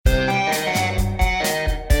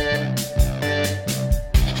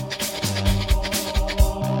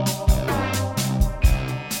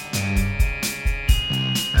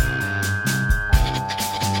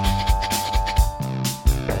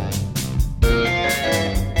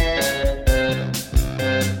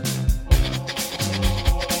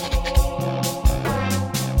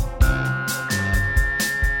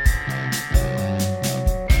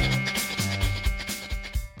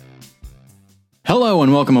Hello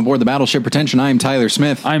and welcome aboard the Battleship Pretension. I am Tyler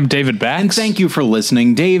Smith. I'm David Bax. And thank you for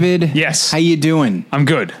listening, David. Yes. How you doing? I'm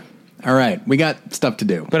good. All right, we got stuff to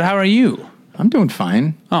do. But how are you? I'm doing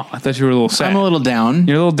fine. Oh, I thought you were a little sad. I'm a little down.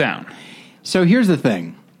 You're a little down. So here's the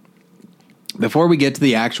thing. Before we get to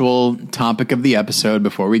the actual topic of the episode,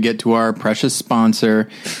 before we get to our precious sponsor,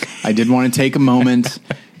 I did want to take a moment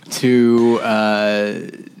to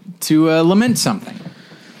lament something.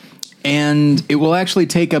 And it will actually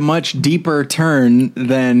take a much deeper turn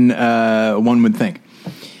than one would think.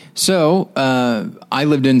 So, I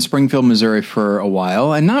lived in Springfield, Missouri for a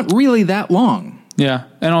while, and not really that long. Yeah,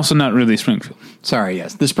 and also not really Springfield. Sorry,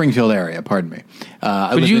 yes, the Springfield area, pardon me.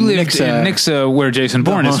 But you lived in Nixa, where Jason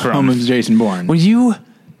Bourne is from. Home of Jason Bourne. Well,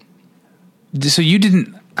 so you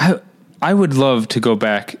didn't... I would love to go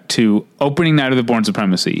back to opening night of the Bourne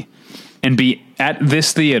Supremacy and be at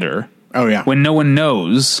this theater. Oh, yeah. When no one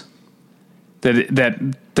knows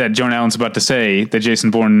that Joan Allen's about to say that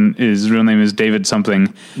Jason Bourne, his real name is David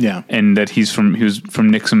something. Yeah. And that he was from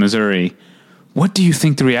Nixa, Missouri. What do you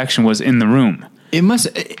think the reaction was in the room? It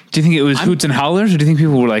must... Do you think it was hoots and hollers, or do you think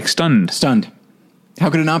people were like stunned? Stunned.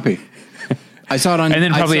 How could it not be? I saw it on... And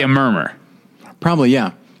then probably a murmur. Probably,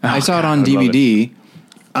 yeah. Oh, I saw God, it on DVD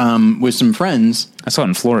with some friends. I saw it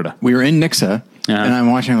in Florida. We were in Nixa, Yeah. and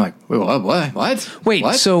I'm watching, I'm like, wait, what? Wait,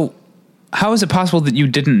 what? so how is it possible that you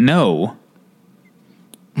didn't know?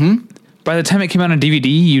 By the time it came out on DVD,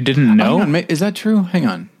 you didn't know? Hang on, is that true? Hang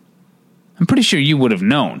on. I'm pretty sure you would have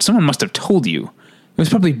known. Someone must have told you. It was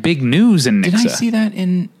probably big news in Nixa. Did I see that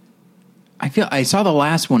in... I saw the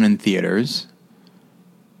last one in theaters.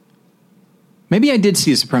 Maybe I did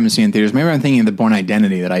see a Supremacy in theaters. Maybe I'm thinking of the Bourne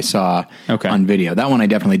Identity that I saw on video. That one I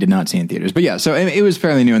definitely did not see in theaters. But yeah, so it was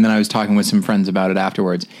fairly new, and then I was talking with some friends about it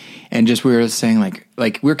afterwards. And just we were saying,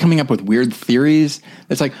 like we were coming up with weird theories.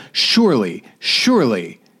 It's like, surely,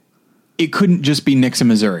 it couldn't just be Nixa,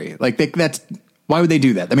 Missouri. Like, that's... Why would they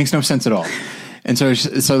do that? That makes no sense at all. And so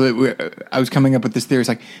I was coming up with this theory. It's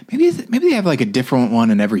like, maybe they have like a different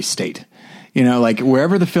one in every state. You know, like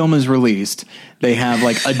wherever the film is released, they have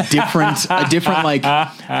like a different like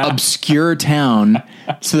obscure town,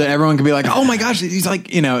 so that everyone can be like, oh my gosh, he's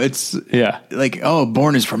like, you know, it's like, oh,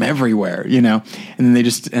 Bourne is from everywhere, you know. And then they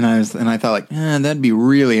just and I thought like, that'd be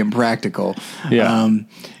really impractical. Yeah.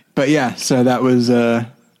 But yeah, so that was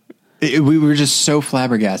we were just so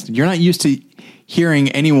flabbergasted. You're not used to hearing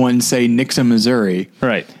anyone say Nixa, Missouri,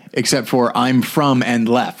 right? Except for I'm from and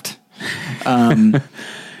left.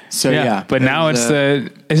 So yeah, but now it's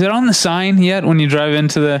is it on the sign yet when you drive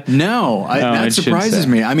into the? No, that surprises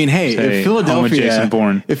me. I mean, hey, if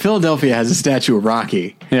Philadelphia has a statue of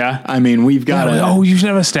Rocky, I mean, we've got you should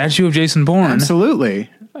have a statue of Jason Bourne. Absolutely.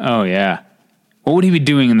 Oh yeah, what would he be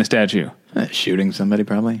doing in the statue? Shooting somebody,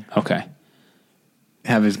 probably. Okay.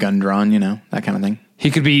 Have his gun drawn, you know, that kind of thing.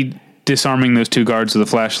 He could be disarming those two guards with a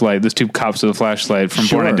flashlight, those two cops with a flashlight from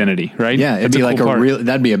Bourne Identity, right? Yeah, it'd be like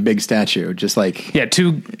that'd be a big statue, just like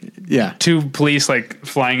two police like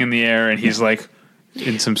flying in the air, and he's like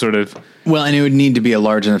in some sort of and it would need to be a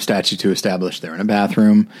large enough statue to establish they're in a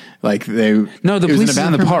bathroom, like the police is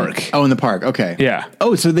in the park. Oh, in the park, okay, yeah.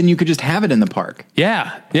 Oh, so then you could just have it in the park.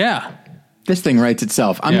 Yeah. This thing writes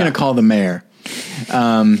itself. I'm going to call the mayor.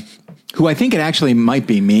 Who I think it actually might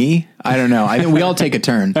be me. I don't know. I think we all take a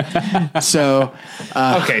turn. So,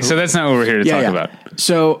 okay. So that's not what we're here to talk about.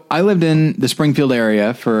 So I lived in the Springfield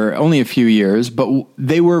area for only a few years, but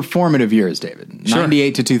they were formative years, David. Sure.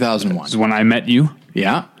 98 to 2001. This is when I met you.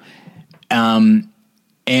 Yeah. And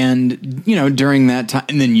you know, during that time,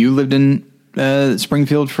 and then you lived in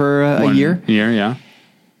Springfield for a year. Yeah.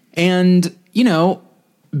 And you know,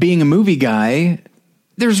 being a movie guy,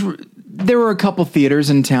 there were a couple theaters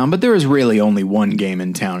in town, but there was really only one game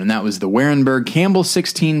in town, and that was the Warenberg Campbell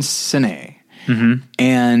 16 Cine. Mm-hmm.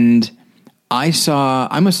 And I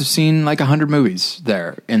must have seen like 100 movies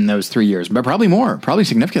there in those 3 years, but probably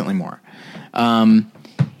significantly more.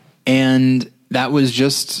 And that was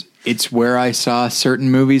it's where I saw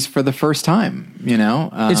certain movies for the first time, you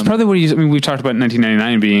know? It's probably where we've talked about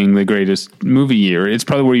 1999 being the greatest movie year. It's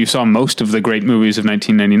probably where you saw most of the great movies of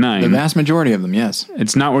 1999. The vast majority of them, yes.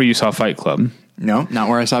 It's not where you saw Fight Club. No, not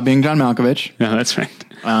where I saw Being John Malkovich. No, that's right.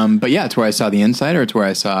 But yeah, it's where I saw The Insider. It's where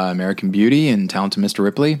I saw American Beauty and Talented Mr.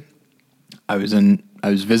 Ripley. I was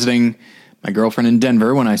visiting my girlfriend in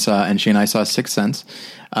Denver and she and I saw Sixth Sense.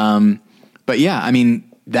 But yeah, I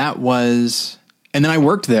mean, that was... And then I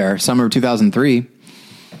worked there summer of 2003,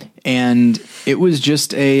 and it was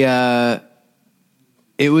just it's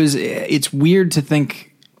weird to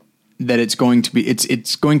think that it's going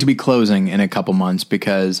to be closing in a couple months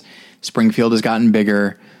because Springfield has gotten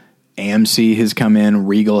bigger. AMC has come in,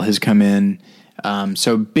 Regal has come in.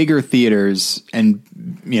 So bigger theaters and,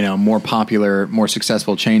 more popular, more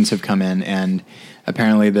successful chains have come in, and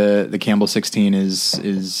apparently the Campbell 16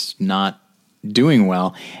 is not doing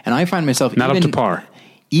well. And I find myself not up to par.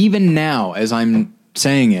 Even now, as I'm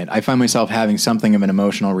saying it, I find myself having something of an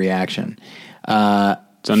emotional reaction. It's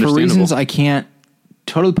understandable. For reasons I can't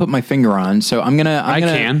totally put my finger on. So I'm gonna. I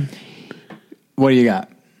can. What do you got?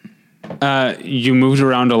 You moved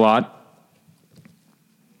around a lot.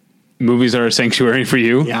 Movies are a sanctuary for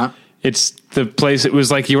you. Yeah. It's the place. It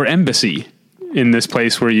was like your embassy in this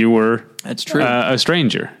place where you were. That's true. A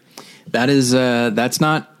stranger. That is. That's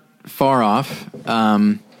not far off.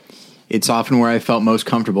 It's often where I felt most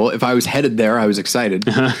comfortable. If I was headed there, I was excited.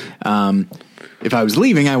 If I was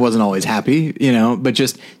leaving, I wasn't always happy. But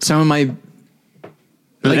just some of my.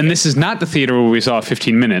 And this is not the theater where we saw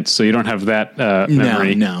 15 Minutes, so you don't have that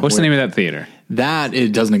memory. No. What's the name of that theater? That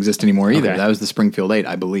it doesn't exist anymore either. Okay. That was the Springfield 8,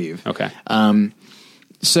 I believe. Okay.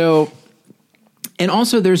 So, and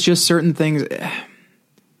also there's just certain things,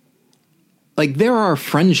 like there are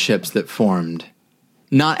friendships that formed,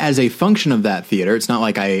 not as a function of that theater. It's not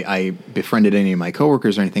like I befriended any of my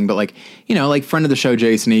coworkers or anything, but like friend of the show,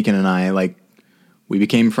 Jason Eakin, and I, like, we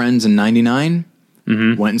became friends in 99,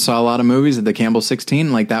 went and saw a lot of movies at the Campbell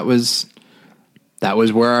 16. Like that was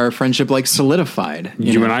where our friendship like solidified.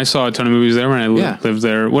 You and I saw a ton of movies there when I lived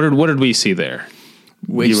there. What did we see there?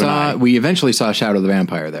 We eventually saw Shadow of the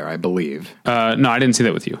Vampire there, I believe. No, I didn't see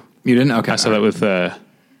that with you. You didn't? Okay. I saw that with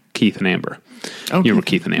Keith and Amber. Okay. You were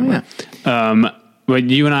Keith and Amber. Yeah. But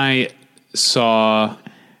you and I saw...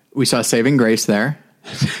 We saw Saving Grace there.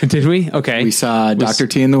 Did we? Okay. We saw Dr.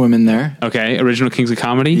 T and the Women there. Okay. Original Kings of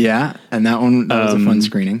Comedy. Yeah. And that was a fun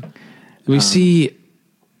screening. Did we see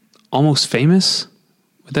Almost Famous?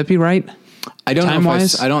 Would that be right? I don't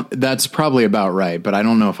know. That's probably about right, but I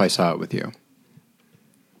don't know if I saw it with you.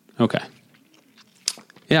 Okay.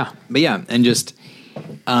 Yeah. But yeah, and just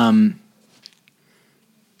I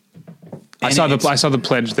saw the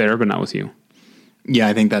Pledge there, but not with you. Yeah,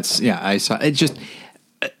 I think I saw it. Just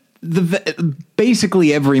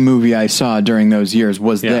basically every movie I saw during those years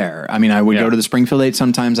was there. I mean, I would go to the Springfield 8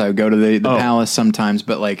 sometimes, I would go to the Palace sometimes,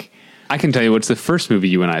 but like I can tell you what's the first movie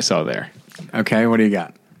you and I saw there. Okay, what do you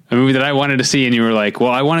got? A movie that I wanted to see, and you were like,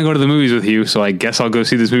 well, I want to go to the movies with you, so I guess I'll go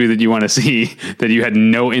see this movie that you want to see that you had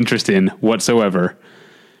no interest in whatsoever.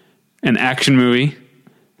 An action movie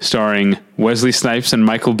starring Wesley Snipes and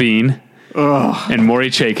Michael Biehn and Maury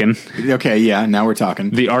Chaykin. Okay, yeah, now we're talking.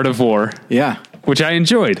 The Art of War. Yeah. Which I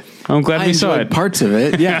enjoyed. I'm glad we saw it. Parts of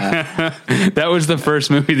it, yeah. That was the first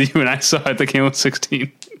movie that you and I saw at the Campbell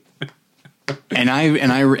 16.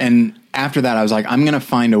 And after that, I was like, I'm going to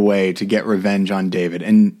find a way to get revenge on David.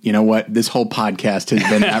 And you know what? This whole podcast has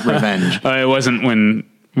been that revenge. It wasn't when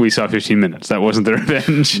we saw 15 Minutes. That wasn't the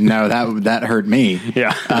revenge. No, that hurt me.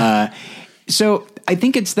 Yeah. So I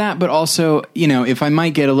think it's that, but also, if I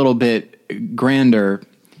might get a little bit grander,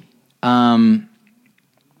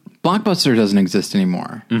 Blockbuster doesn't exist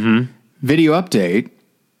anymore. Mm-hmm. Video Update,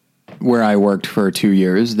 where I worked for 2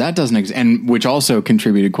 years, that doesn't exist, and which also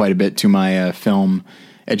contributed quite a bit to my film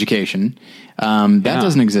education. That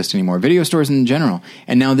doesn't exist anymore. Video stores in general,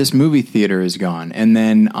 and now this movie theater is gone. And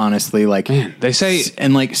then, honestly, like they say,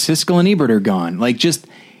 and like Siskel and Ebert are gone. Like just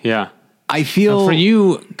I feel for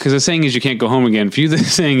you, because the saying is you can't go home again. For you, the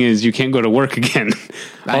saying is you can't go to work again.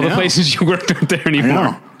 All the places you worked aren't there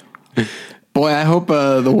anymore. Boy, I hope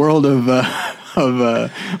the world of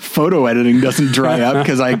photo editing doesn't dry up,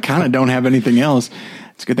 because I kind of don't have anything else.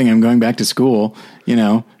 It's a good thing I'm going back to school,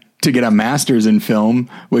 to get a master's in film,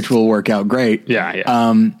 which will work out great. Yeah.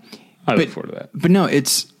 I look forward to that. But no,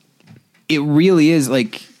 it really is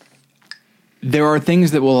like there are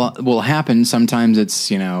things that will happen. Sometimes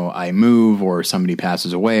it's, I move or somebody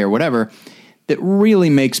passes away or whatever, that really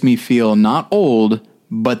makes me feel not old,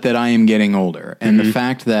 but that I am getting older. And the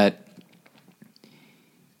fact that,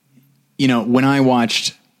 when I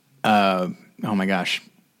watched, oh my gosh,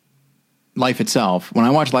 Life Itself, when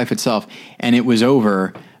I watched Life Itself and it was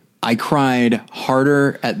over, I cried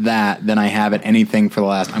harder at that than I have at anything for the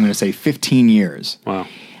last, I'm going to say 15 years. Wow.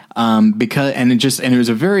 Because it was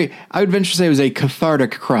I would venture to say it was a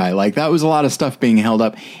cathartic cry. Like that was a lot of stuff being held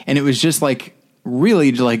up, and it was just like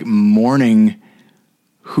really like mourning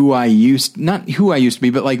not who I used to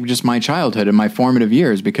be, but like just my childhood and my formative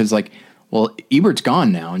years, because like, well, Ebert's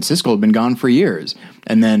gone now and Siskel had been gone for years.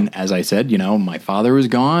 And then, as I said, my father was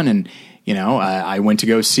gone, and I went to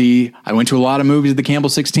a lot of movies at the Campbell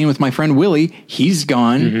 16 with my friend Willie. He's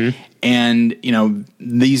gone. Mm-hmm. And,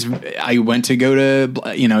 I went to go to,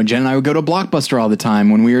 Jen and I would go to Blockbuster all the time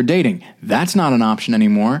when we were dating. That's not an option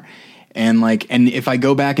anymore. And and if I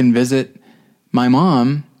go back and visit my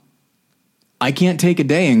mom, I can't take a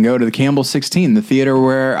day and go to the Campbell 16, the theater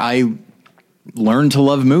where I learned to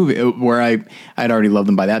love where I'd already loved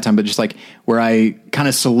them by that time, but just like where I kind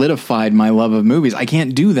of solidified my love of movies. I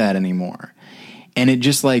can't do that anymore. And it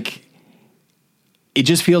just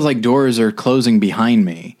feels like doors are closing behind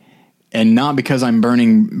me, and not because I'm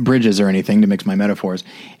burning bridges or anything, to mix my metaphors.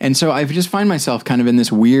 And so I just find myself kind of in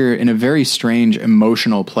this in a very strange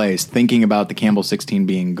emotional place, thinking about the Campbell 16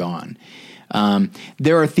 being gone.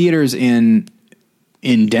 There are theaters in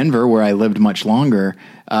Denver, where I lived much longer,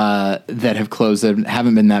 that have closed, that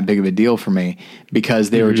haven't been that big of a deal for me, because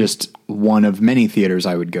they were just one of many theaters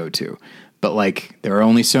I would go to. But like, there are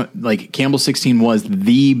only Campbell 16 was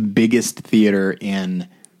the biggest theater in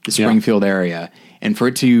the Springfield area, and for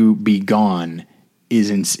it to be gone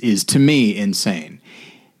is to me insane.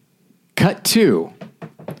 Cut to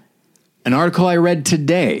an article I read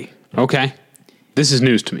today. Okay. This is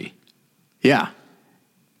news to me. Yeah.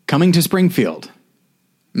 Coming to Springfield,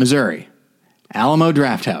 Missouri, Alamo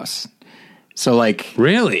Drafthouse. So like,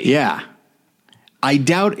 really? Yeah. I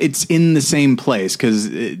doubt it's in the same place, because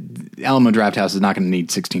Alamo Drafthouse is not going to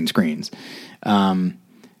need 16 screens.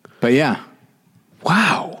 But yeah.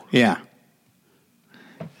 Wow. Yeah.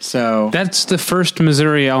 So that's the first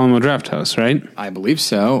Missouri Alamo Drafthouse, right? I believe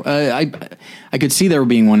so. I could see there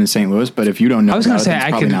being one in St. Louis, but if you don't know, it's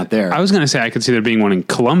probably not there. I was going to say I could see there being one in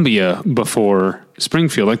Columbia before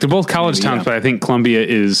Springfield. Like, they're both college towns, but I think Columbia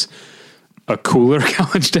is a cooler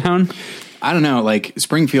college town. I don't know. Like,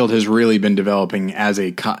 Springfield has really been developing as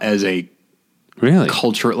a really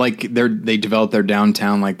culture. Like, they developed their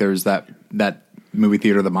downtown. Like, there's that movie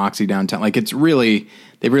theater, the Moxie downtown. Like, they've really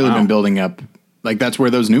been building up. Like, that's where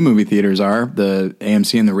those new movie theaters are, the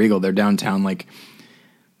AMC and the Regal. They're downtown. Like,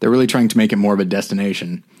 they're really trying to make it more of a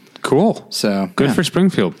destination. Cool. So good for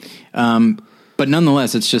Springfield. But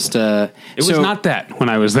nonetheless, it's just it was not that when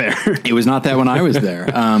I was there. It was not that when I was there.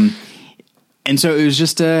 And so it was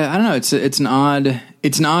just I don't know. It's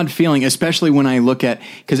an odd feeling, especially when I look at,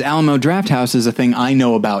 because Alamo Drafthouse is a thing I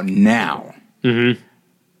know about now. Mm-hmm.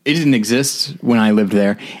 It didn't exist when I lived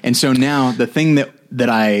there, and so now the thing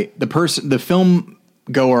the film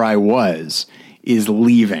goer I was is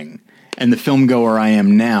leaving, and the film goer I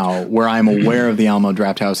am now, where I'm aware of the Alamo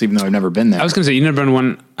Drafthouse, even though I've never been there. I was going to say, you've never been to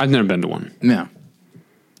one. I've never been to one. No.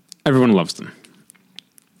 Everyone loves them.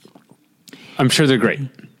 I'm sure they're great.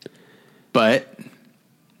 But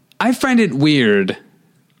I find it weird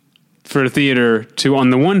for a theater to, on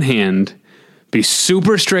the one hand, be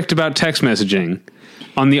super strict about text messaging.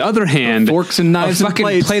 On the other hand, forks and knives a fucking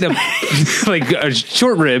and plates. plate of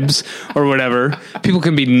short ribs or whatever. People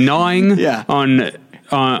can be gnawing on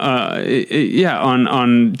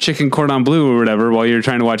chicken cordon bleu or whatever while you're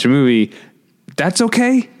trying to watch a movie. That's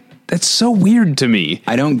okay. That's so weird to me.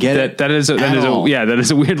 I don't get it. That is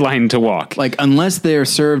a weird line to walk. Like, unless they're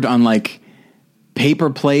served on like paper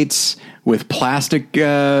plates with plastic,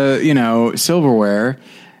 silverware.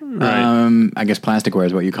 Right. I guess plasticware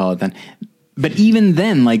is what you call it then. But even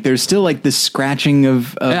then, like, there's still like this scratching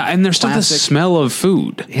of and there's plastic. Still the smell of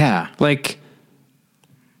food. Yeah. Like,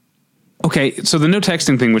 okay, so the no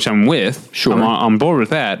texting thing, which I'm with, sure, I'm on board with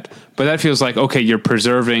that, but that feels like, okay, you're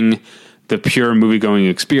preserving the pure movie-going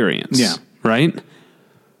experience. Yeah. Right?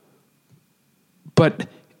 But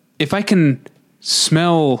if I can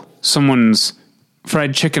smell someone's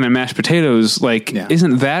fried chicken and mashed potatoes, like,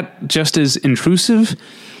 isn't that just as intrusive?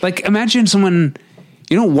 Like, imagine someone...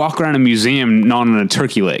 You don't walk around a museum gnawing on a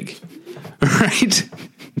turkey leg, right?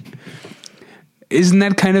 Isn't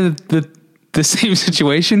that kind of the same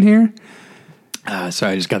situation here?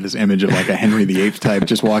 Sorry, I just got this image of like a Henry VIII type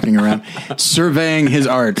just walking around surveying his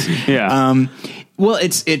art. Yeah. Well,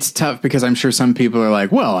 it's tough because I'm sure some people are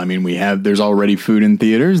like, well, I mean, there's already food in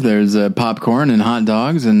theaters. There's popcorn and hot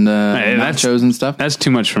dogs and nachos and stuff. That's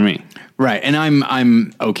too much for me. Right, and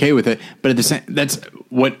I'm okay with it, but at the same, that's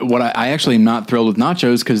what I actually am not thrilled with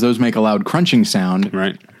nachos, because those make a loud crunching sound.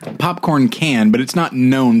 Right, popcorn can, but it's not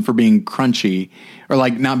known for being crunchy, or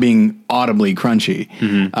like not being audibly crunchy.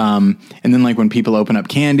 Mm-hmm. And then like when people open up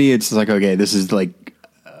candy, it's like, okay, this is like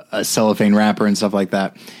a cellophane wrapper and stuff like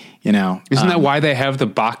that. You know, isn't that why they have the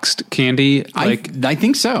boxed candy? Like, I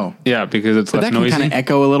think so. Yeah, because it's less noisy. That can kind of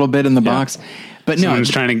echo a little bit in the box. But someone's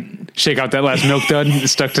trying to shake out that last milk dud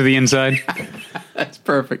stuck to the inside. That's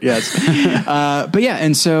perfect. Yes. But yeah.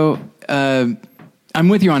 And so, I'm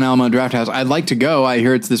with you on Alamo Drafthouse. I'd like to go. I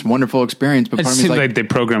hear it's this wonderful experience, but it seems like they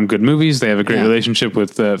program good movies. They have a great relationship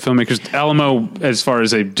with filmmakers. Alamo, as far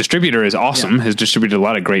as a distributor, is awesome. Has distributed a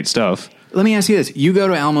lot of great stuff. Let me ask you this. You go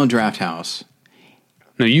to Alamo Drafthouse.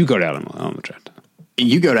 No, you go to Alamo Drafthouse.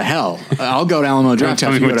 you go to hell. I'll go to Alamo Draft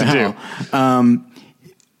House. You go to hell.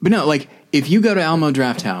 But no, like if you go to Alamo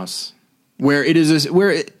Draft House, where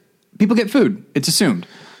people get food, it's assumed.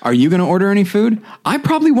 Are you going to order any food? I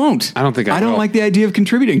probably won't. I don't think I will. I don't like the idea of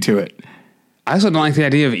contributing to it. I also don't like the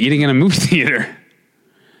idea of eating in a movie theater.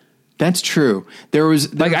 That's true.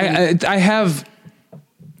 I have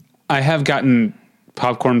gotten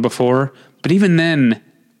popcorn before, but even then,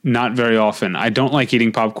 not very often. I don't like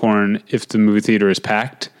eating popcorn if the movie theater is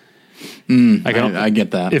packed. I get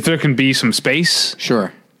that. If there can be some space,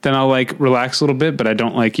 sure, then I'll like relax a little bit. But I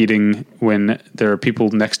don't like eating when there are people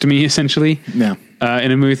next to me. Essentially, yeah.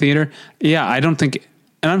 In a movie theater, yeah, I don't think,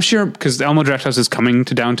 and I'm sure because the Alamo Draft House is coming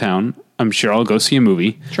to downtown. I'm sure I'll go see a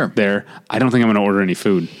movie. Sure. There, I don't think I'm going to order any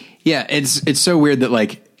food. Yeah, it's so weird that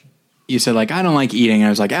like you said like I don't like eating. And I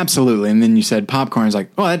was like absolutely, and then you said popcorn. I was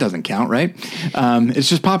like, oh, that doesn't count, right? It's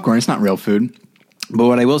just popcorn. It's not real food. But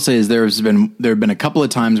what I will say is there have been a couple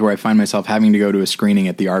of times where I find myself having to go to a screening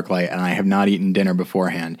at the ArcLight, and I have not eaten dinner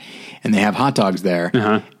beforehand, and they have hot dogs there,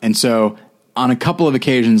 and so on a couple of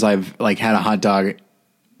occasions I've like had a hot dog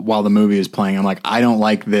while the movie is playing. I'm like, I don't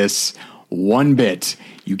like this one bit.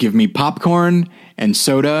 You give me popcorn and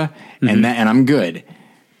soda, and I'm good.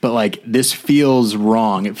 But like this feels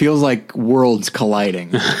wrong. It feels like worlds colliding.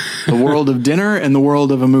 The world of dinner and the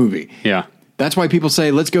world of a movie. Yeah. That's why people say,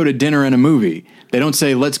 let's go to dinner and a movie. They don't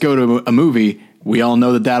say, let's go to a movie. We all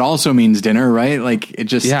know that also means dinner, right? Like it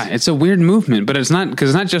just... Yeah, it's a weird movement, but it's not, because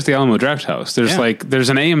it's not just the Alamo Draft House. There's there's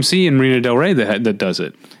an AMC in Marina Del Rey that does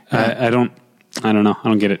it. Yeah. I don't know. I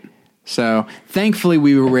don't get it. So thankfully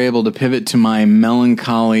we were able to pivot to my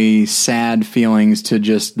melancholy, sad feelings to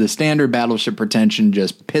just the standard Battleship Pretension,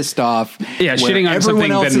 just pissed off. Yeah, shitting on something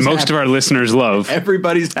that most of our listeners love.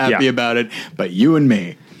 Everybody's happy about it, but you and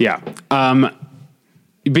me. Yeah. But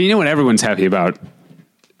you know what everyone's happy about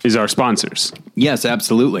is our sponsors. Yes,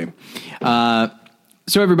 absolutely. So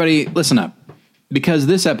everybody, listen up. Because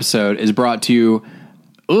this episode is brought to you,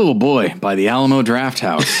 oh boy, by the Alamo Draft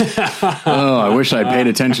House. Oh, I wish I'd paid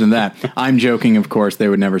attention to that. I'm joking, of course. They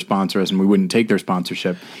would never sponsor us, and we wouldn't take their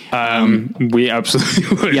sponsorship. We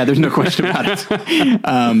absolutely would. Yeah, there's no question about it.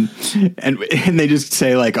 And they just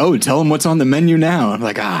say like, oh, tell them what's on the menu now. I'm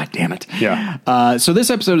like, damn it. Yeah. So this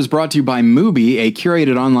episode is brought to you by Mubi, a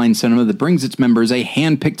curated online cinema that brings its members a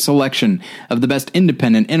hand-picked selection of the best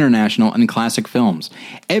independent, international, and classic films.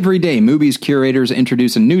 Every day, Mubi's curators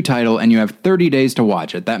introduce a new title, and you have 30 days to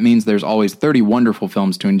watch it. That means there's always 30 wonderful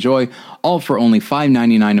films to enjoy, all for only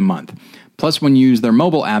 $5.99 a month. Plus, when you use their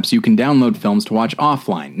mobile apps, you can download films to watch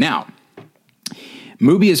offline. Now,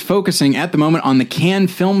 Mubi is focusing at the moment on the Cannes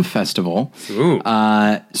Film Festival.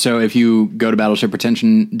 So if you go to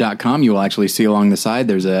battleshippretension.com, you will actually see along the side,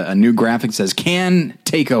 there's a new graphic that says Cannes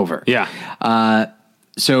Takeover. Yeah.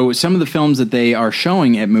 So some of the films that they are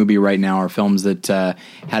showing at Mubi right now are films that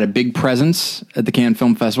had a big presence at the Cannes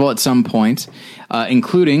Film Festival at some point,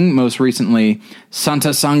 including, most recently,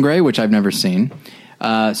 Santa Sangre, which I've never seen,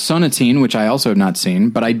 Sonatine, which I also have not seen,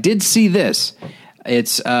 but I did see this.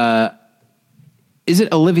 It's, is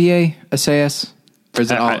it Olivier Assayas? Or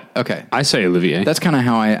is it okay. I say Olivier. That's kind of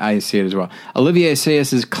how I see it as well. Olivier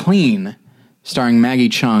Assayas is Clean, starring Maggie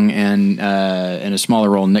Cheung and in a smaller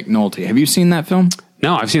role, Nick Nolte. Have you seen that film?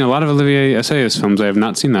 No, I've seen a lot of Olivier Assayas films. I have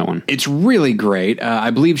not seen that one. It's really great. I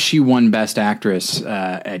believe she won Best Actress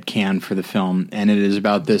at Cannes for the film, and it is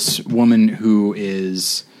about this woman who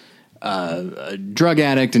is a drug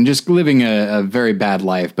addict and just living a very bad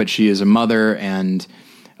life, but she is a mother, and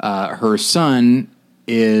her son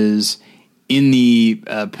is in the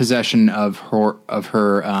possession of her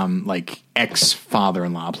like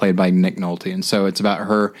ex-father-in-law, played by Nick Nolte, and so it's about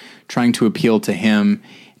her trying to appeal to him,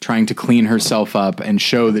 trying to clean herself up and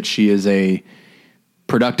show that she is a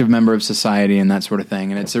productive member of society and that sort of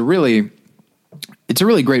thing. And it's a really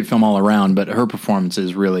great film all around, but her performance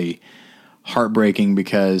is really heartbreaking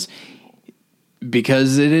because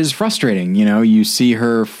it is frustrating. You know, you see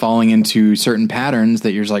her falling into certain patterns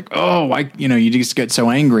that you're just like, oh, why, you just get so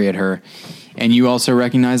angry at her. And you also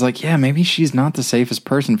recognize like, yeah, maybe she's not the safest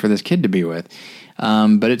person for this kid to be with.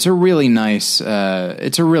 But it's a really nice,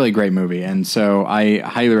 it's a really great movie. And so I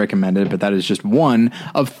highly recommend it, but that is just one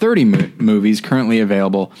of 30 movies currently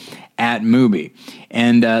available at Mubi.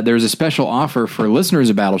 And there's a special offer for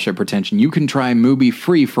listeners of Battleship Pretension. You can try Mubi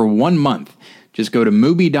free for 1 month. Just go to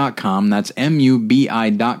Mubi.com, that's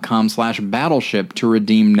MUBI.com/battleship to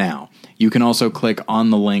redeem now. You can also click on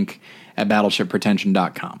the link at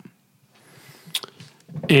battleshippretension.com.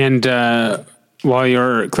 And while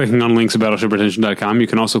you're clicking on links at battleshippretension.com, you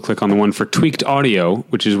can also click on the one for Tweaked Audio,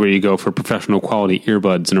 which is where you go for professional quality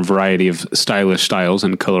earbuds in a variety of stylish styles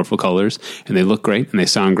and colorful colors. And they look great and they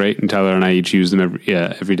sound great. And Tyler and I each use them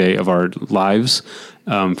every day of our lives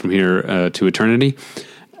from here to eternity.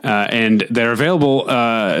 And they're available.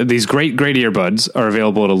 These great earbuds are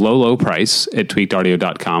available at a low price at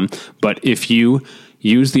tweakedaudio.com. But if you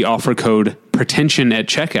use the offer code pretension at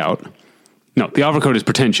checkout, no, the offer code is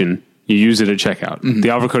pretension. You use it at checkout. Mm-hmm. The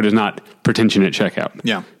offer code is not pretension at checkout.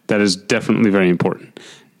 Yeah. That is definitely very important.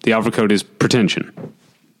 The offer code is pretension.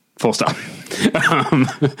 Full stop.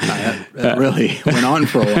 That really went on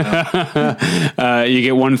for a while. You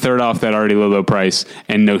get 1/3 off that already low price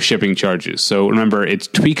and no shipping charges. So remember, it's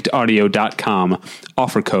tweakedaudio.com,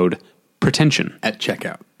 offer code pretension at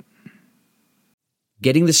checkout.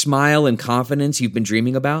 Getting the smile and confidence you've been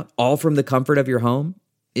dreaming about, all from the comfort of your home,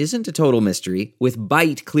 isn't a total mystery with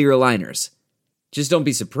Byte clear aligners. Just don't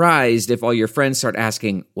be surprised if all your friends start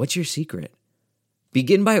asking, "What's your secret?"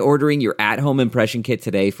 Begin by ordering your at-home impression kit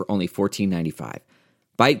today for only $14.95.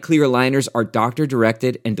 Byte clear aligners are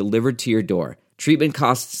doctor-directed and delivered to your door. Treatment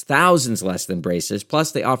costs thousands less than braces,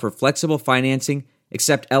 plus they offer flexible financing,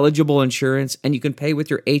 accept eligible insurance, and you can pay with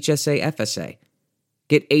your HSA FSA.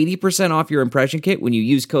 Get 80% off your impression kit when you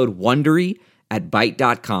use code WONDERY at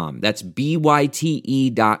Byte.com. That's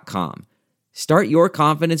BYTE.com. Start your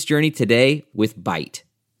confidence journey today with Byte.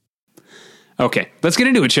 Okay, let's get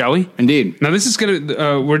into it, shall we? Indeed. Now, this is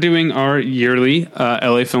we're doing our yearly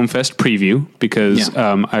LA Film Fest preview because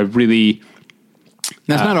I really...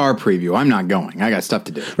 That's not our preview. I'm not going. I got stuff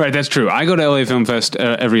to do. Right, that's true. I go to LA Film Fest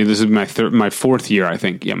every year. This is my fourth year, I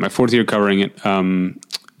think. Yeah, my fourth year covering it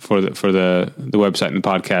for the website and the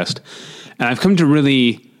podcast. And I've come to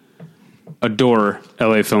really adore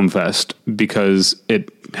LA Film Fest because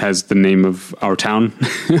it has the name of our town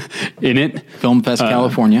in it. Film Fest,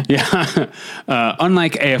 California. Yeah.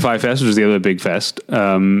 Unlike AFI Fest, which is the other big fest,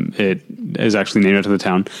 it is actually named after the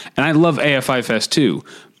town. And I love AFI Fest too,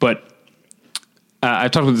 but I've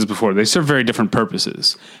talked about this before. They serve very different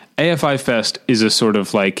purposes. AFI Fest is a sort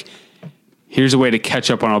of like, here's a way to catch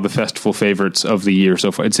up on all the festival favorites of the year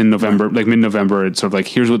so far. It's in November, like mid-November. It's sort of like,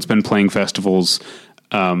 here's what's been playing festivals.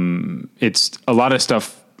 It's a lot of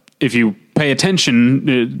stuff. If you pay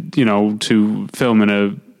attention, to film in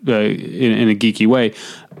a geeky way,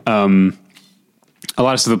 a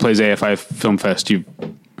lot of stuff that plays AFI Film Fest you've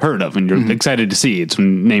heard of and you're excited to see. It's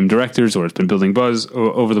from named directors or it's been building buzz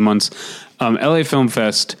over the months. LA Film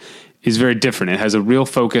Fest is very different. It has a real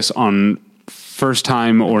focus on first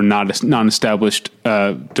time or non-established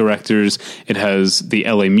directors. It has the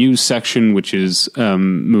LA Muse section, which is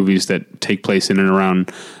movies that take place in and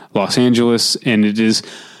around Los Angeles, and it is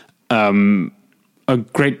a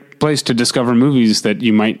great place to discover movies that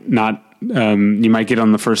you might not you might get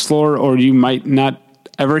on the first floor or you might not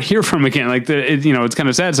ever hear from again. Like it's kind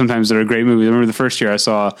of sad sometimes that are great movies. I remember the first year I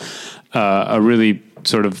saw a really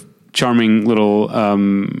sort of charming little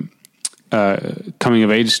coming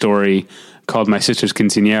of age story called My Sister's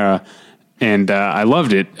Quinceañera, and I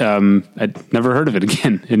loved it. I'd never heard of it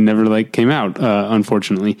again. It never came out,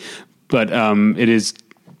 unfortunately. But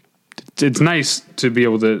it's nice to be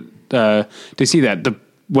able to see that.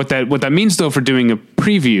 What that means though for doing a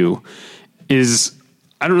preview is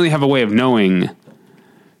I don't really have a way of knowing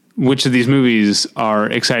which of these movies are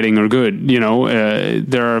exciting or good.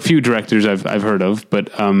 There are a few directors I've heard of,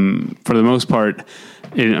 but for the most part,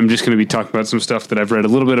 I'm just going to be talking about some stuff that I've read a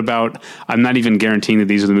little bit about. I'm not even guaranteeing that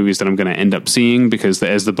these are the movies that I'm going to end up seeing because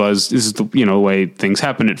as the buzz, this is the way things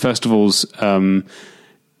happen at festivals.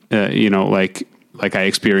 Like I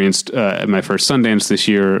experienced at my first Sundance this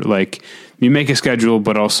year. Like you make a schedule,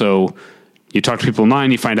 but also you talk to people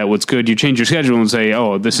online, you find out what's good. You change your schedule and say,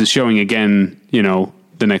 "Oh, this is showing again."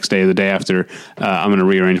 The next day or the day after, I'm going to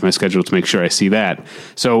rearrange my schedule to make sure I see that.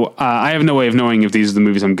 So I have no way of knowing if these are the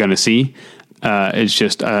movies I'm going to see. It's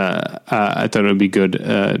just I thought it would be good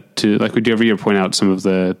to, like we do every year, point out some of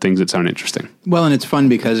the things that sound interesting. Well, and it's fun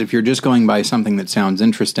because if you're just going by something that sounds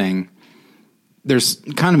interesting, there's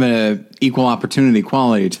kind of an equal opportunity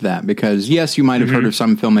quality to that because, yes, you might have heard of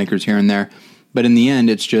some filmmakers here and there, but in the end,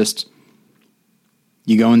 it's just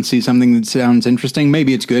you go and see something that sounds interesting.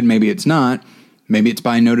 Maybe it's good, maybe it's not. Maybe it's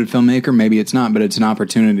by a noted filmmaker, maybe it's not, but it's an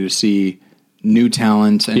opportunity to see new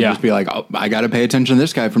talent and just be like, oh, I got to pay attention to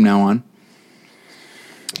this guy from now on.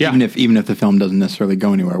 Yeah. Even if the film doesn't necessarily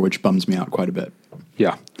go anywhere, which bums me out quite a bit.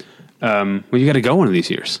 Yeah. Well, you got to go one of these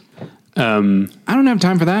years. I don't have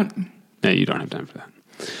time for that. No, you don't have time for that.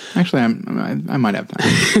 Actually, I might have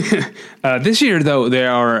time. This year, though,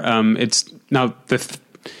 there are. It's now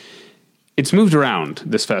it's moved around,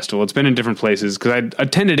 this festival. It's been in different places because I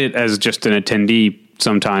attended it as just an attendee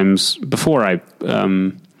sometimes before I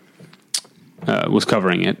was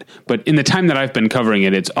covering it. But in the time that I've been covering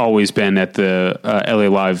it, it's always been at the LA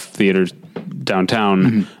Live Theater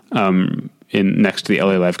downtown, in next to the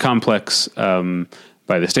LA Live Complex,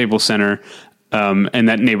 by the Staples Center. And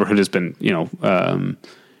that neighborhood has been,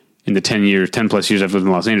 in the 10 plus years I've lived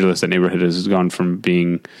in Los Angeles, that neighborhood has gone from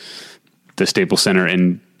being the Staples Center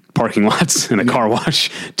and parking lots and a car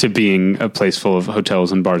wash to being a place full of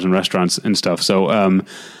hotels and bars and restaurants and stuff. So,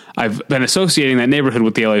 I've been associating that neighborhood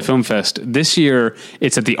with the LA Film Fest. This year,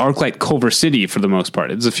 it's at the ArcLight Culver City for the most part.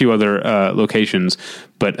 There's a few other locations,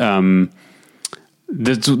 but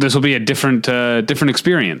this will be a different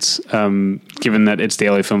experience, given that it's the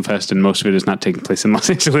LA Film Fest and most of it is not taking place in Los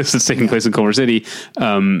Angeles. It's taking place in Culver City.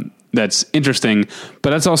 That's interesting, but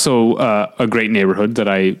that's also a great neighborhood that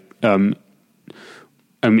I'm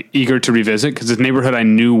eager to revisit because it's a neighborhood I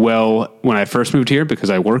knew well when I first moved here because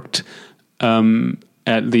I worked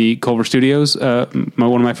at the Culver Studios, one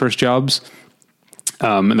of my first jobs.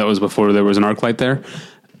 And that was before there was an ArcLight there.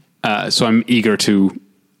 So I'm eager to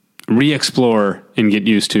re-explore and get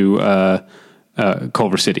used to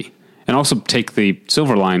Culver City. And also take the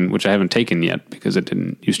Silver Line, which I haven't taken yet because it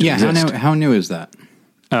didn't used to exist. How new is that?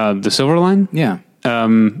 The Silver Line? Yeah. A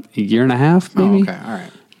year and a half, maybe. Oh, okay. All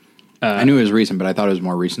right. I knew it was recent, but I thought it was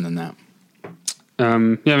more recent than that.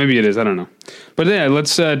 Yeah, maybe it is. I don't know. But yeah,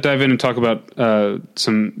 let's dive in and talk about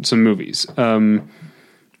some movies. There's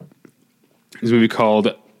a movie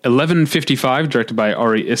called 1155, directed by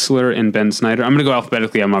Ari Isler and Ben Snyder. I'm going to go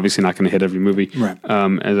alphabetically. I'm obviously not going to hit every movie. Right.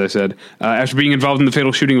 As I said, after being involved in the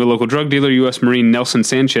fatal shooting of a local drug dealer, U.S. Marine Nelson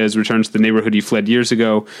Sanchez returns to the neighborhood he fled years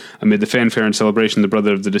ago. Amid the fanfare and celebration, the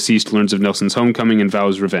brother of the deceased learns of Nelson's homecoming and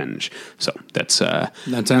vows revenge. So that sounds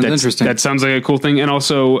interesting. That sounds like a cool thing. And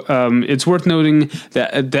also, it's worth noting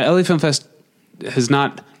that the LA Film Fest has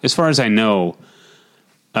not, as far as I know,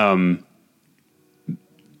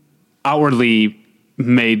 outwardly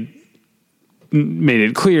made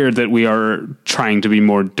it clear that we are trying to be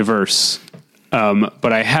more diverse.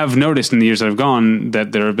 But I have noticed in the years that I've gone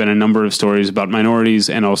that there have been a number of stories about minorities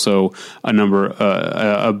and also a number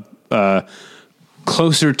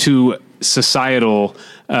closer to societal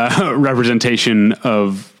representation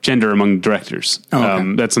of gender among directors.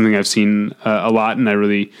 Okay. That's something I've seen a lot, and I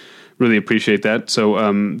really appreciate that. So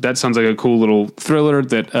that sounds like a cool little thriller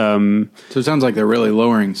that... So it sounds like they're really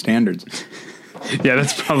lowering standards. Yeah,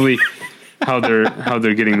 that's probably how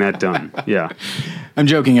they're getting that done. Yeah, I'm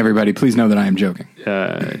joking, everybody. Please know that I am joking.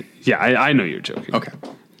 Yeah, I know you're joking. Okay.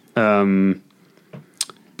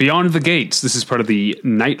 Beyond the Gates. This is part of the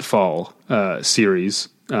Nightfall series.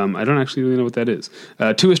 I don't actually really know what that is.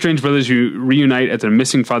 Two estranged brothers who reunite at their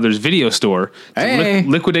missing father's video store to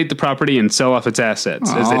liquidate the property and sell off its assets.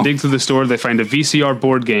 As they dig through the store, they find a VCR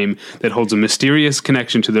board game that holds a mysterious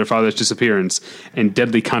connection to their father's disappearance and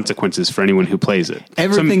deadly consequences for anyone who plays it.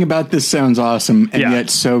 Everything about this sounds awesome and yet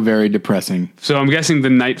so very depressing. So I'm guessing the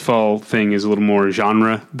Nightfall thing is a little more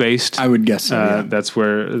genre-based. I would guess so, yeah. That's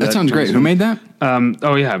where... That sounds great. Who made that?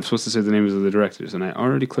 Oh yeah, I'm supposed to say the names of the directors, and I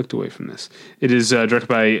already clicked away from this. It is directed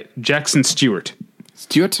by Jackson Stewart.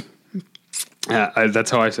 Stewart? That's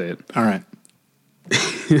how I say it. All right.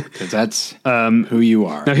 Because that's who you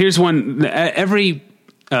are. Now here's one. Every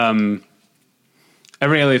LA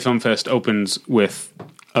Film Fest opens with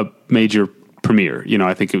a major premiere. You know,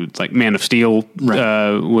 I think it was like Man of Steel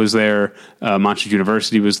was there. Monsters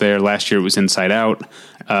University was there. Last year it was Inside Out.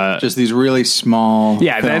 Just these really small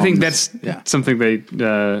Yeah, films. I think that's something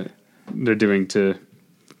they're doing to,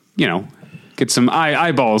 get some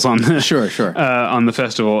eyeballs on the sure on the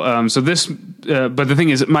festival. So this, but the thing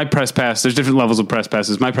is, my press pass. There's different levels of press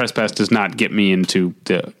passes. My press pass does not get me into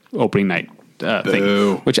the opening night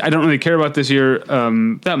thing, which I don't really care about this year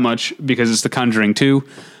that much because it's The Conjuring 2.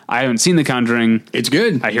 I haven't seen The Conjuring. It's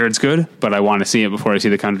good. I hear it's good, but I want to see it before I see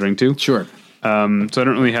The Conjuring 2. Sure. So I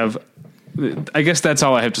don't really have. I guess that's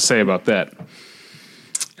all I have to say about that.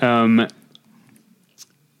 All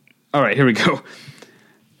right, here we go.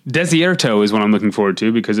 Desierto is what I'm looking forward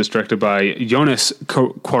to because it's directed by Jonas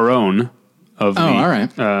Cuarón of the. All right.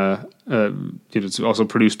 It's also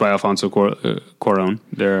produced by Alfonso Cuarón.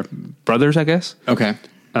 They're brothers, I guess. Okay.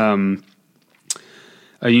 A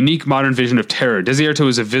unique modern vision of terror. Desierto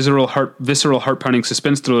is a visceral, heart-pounding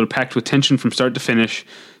suspense thriller packed with tension from start to finish,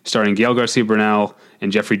 starring Gael Garcia Bernal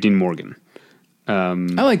and Jeffrey Dean Morgan. I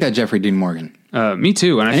like that Jeffrey Dean Morgan. Me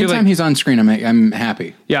too. And I feel like he's on screen, I'm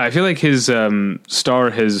happy. Yeah, I feel like his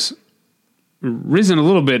star has risen a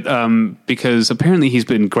little bit because apparently he's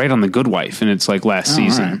been great on The Good Wife, and it's like last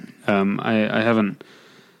season. Right. I haven't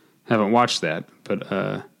haven't watched that, but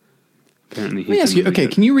apparently. Let me ask you. Okay,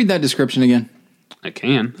 can you read that description again? I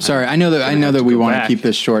can. Sorry, I know that we want to keep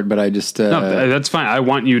this short, but I just no, that's fine. I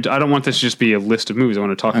don't want this to just be a list of movies. I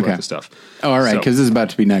want to talk about the stuff. Oh, all right, because this is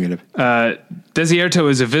about to be negative. Desierto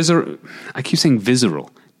is a visceral. I keep saying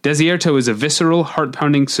visceral. Desierto is a visceral,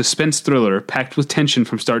 heart-pounding suspense thriller packed with tension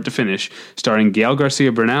from start to finish, starring Gael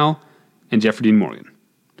Garcia Bernal and Jeffrey Dean Morgan.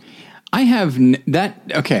 I have that.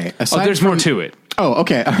 Okay, there's more to it. Oh,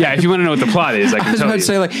 okay. Yeah, if you want to know what the plot is, I can tell you. I was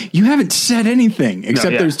about to say, you haven't said anything,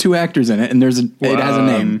 except there's two actors in it, and it has a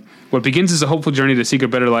name. What begins as a hopeful journey to seek a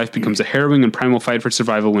better life becomes a harrowing and primal fight for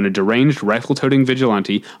survival when a deranged, rifle-toting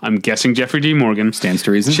vigilante, I'm guessing Jeffrey D. Morgan, stands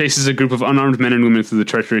to reason, chases a group of unarmed men and women through the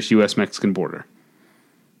treacherous U.S.-Mexican border.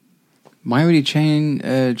 Why would he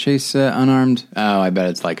chase unarmed? Oh, I bet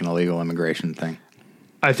it's like an illegal immigration thing.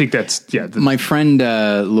 I think that's, my friend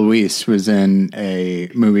Luis was in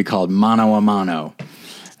a movie called Mano a Mano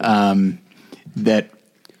that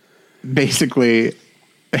basically,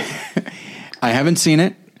 I haven't seen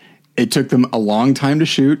it. It took them a long time to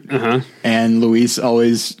shoot. And Luis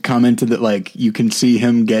always commented that, you can see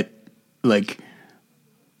him get,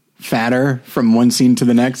 fatter from one scene to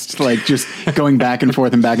the next, just going back and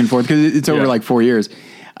forth because it's over 4 years.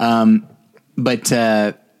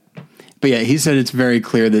 But yeah, he said it's very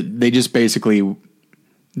clear that they just basically,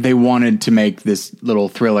 they wanted to make this little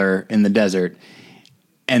thriller in the desert.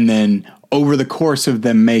 And then over the course of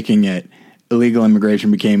them making it, illegal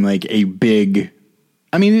immigration became a big,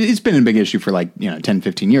 it's been a big issue for 10,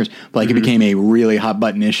 15 years, but it became a really hot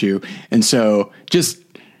button issue. And so just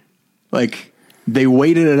they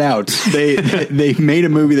waited it out. They made a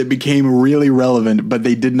movie that became really relevant, but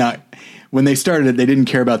they did not. When they started it, they didn't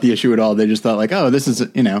care about the issue at all. They just thought this is,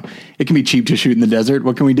 it can be cheap to shoot in the desert.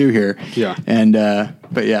 What can we do here? Yeah. And,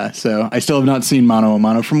 but yeah, so I still have not seen Mano a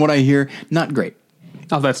Mano. From what I hear, not great.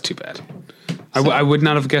 Oh, that's too bad. I would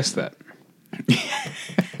not have guessed that.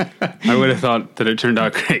 I would have thought that it turned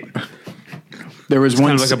out great. There was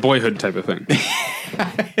one kind of like a Boyhood type of thing.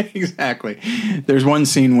 Exactly. There's one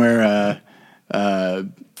scene where,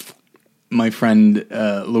 my friend,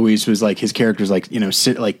 Luis was his character's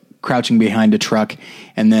crouching behind a truck,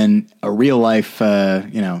 and then a real life, this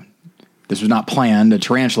was not planned. A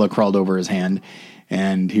tarantula crawled over his hand,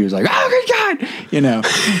 and he was like, "Oh, good God!"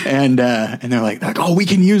 and they're like, "Oh, we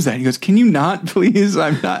can use that." He goes, "Can you not, please?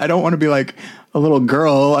 I don't want to be like a little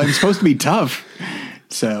girl. I'm supposed to be tough."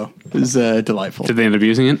 So it was delightful. Did they end up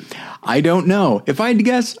using it? I don't know. If I had to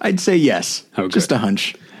guess, I'd say yes. Oh, just a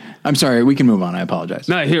hunch. I'm sorry. We can move on. I apologize.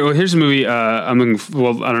 No, here's a movie I'm looking.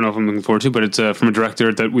 Well, I don't know if I'm looking forward to, but it's from a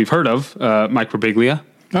director that we've heard of, Mike Birbiglia.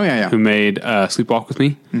 Oh yeah. Who made Sleepwalk with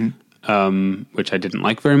Me, which I didn't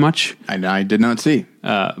like very much. I did not see.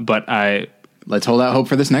 But let's hold out hope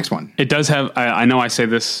for this next one. It does have. I know I say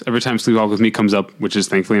this every time Sleepwalk with Me comes up, which is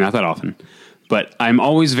thankfully not that often. But I'm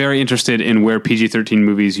always very interested in where PG-13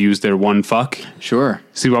 movies use their one fuck. Sure.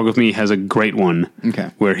 Sleepwalk with Me has a great one. Okay.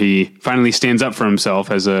 Where he finally stands up for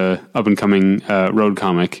himself as a up-and-coming road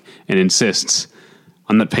comic and insists,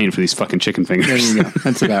 I'm not paying for these fucking chicken fingers. There you go.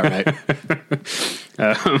 That's about right.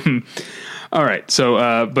 All right.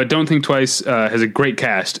 So, but Don't Think Twice has a great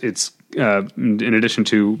cast. It's, in addition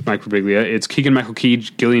to Mike Birbiglia, it's Keegan-Michael Key,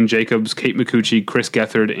 Gillian Jacobs, Kate Micucci, Chris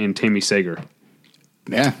Gethard, and Tammy Sager.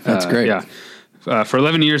 Yeah, that's great. Yeah. For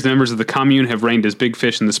 11 years, the members of the commune have reigned as big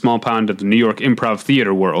fish in the small pond of the New York improv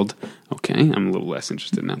theater world. Okay, I'm a little less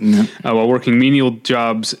interested now. While working menial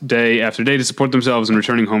jobs day after day to support themselves and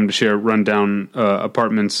returning home to share rundown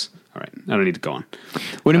apartments. All right, I don't need to go on.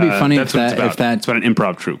 Wouldn't it be funny it's about an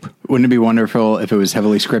improv troupe? Wouldn't it be wonderful if it was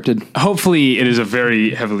heavily scripted? Hopefully, it is a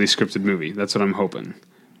very heavily scripted movie. That's what I'm hoping.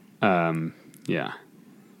 Yeah.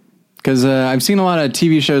 Because I've seen a lot of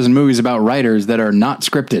TV shows and movies about writers that are not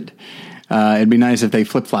scripted. It'd be nice if they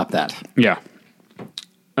flip-flop that. Yeah.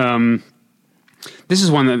 This is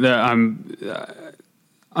one that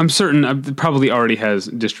I'm certain probably already has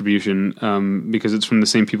distribution because it's from the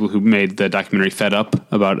same people who made the documentary Fed Up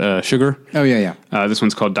about sugar. Oh, yeah. This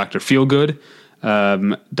one's called Dr. Feelgood.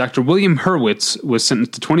 Dr. William Hurwitz was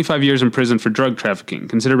sentenced to 25 years in prison for drug trafficking.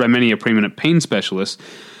 Considered by many a preeminent pain specialist,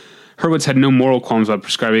 Hurwitz had no moral qualms about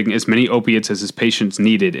prescribing as many opiates as his patients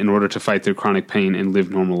needed in order to fight their chronic pain and live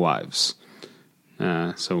normal lives.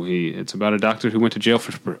 It's about a doctor who went to jail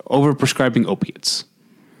for over-prescribing opiates.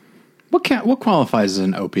 What qualifies as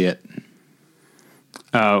an opiate?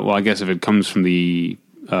 Well, I guess if it comes from the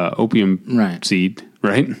opium seed,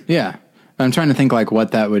 right? Yeah. I'm trying to think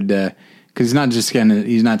what that would, because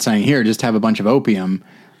he's not saying here, just have a bunch of opium.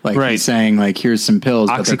 He's saying here's some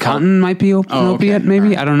pills. OxyContin might be an opiate, maybe?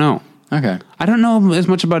 Right. I don't know. Okay. I don't know as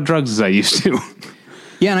much about drugs as I used to.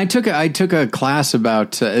 Yeah, and I took a class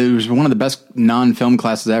about it was one of the best non-film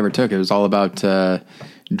classes I ever took. It was all about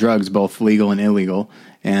drugs, both legal and illegal,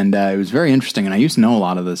 and it was very interesting. And I used to know a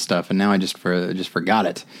lot of this stuff, and now I just forgot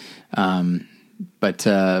it. But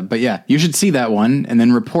yeah, you should see that one and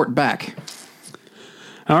then report back.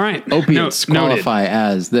 All right, opiates qualify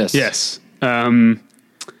as this. Yes,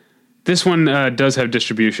 this one does have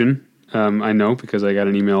distribution. I know because I got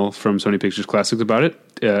an email from Sony Pictures Classics about it.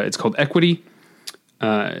 It's called Equity,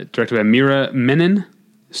 directed by Mira Menon,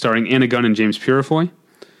 starring Anna Gunn and James Purefoy.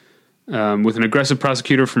 With an aggressive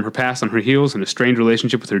prosecutor from her past on her heels and a strained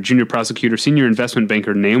relationship with her junior prosecutor, senior investment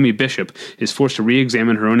banker Naomi Bishop is forced to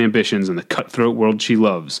re-examine her own ambitions in the cutthroat world she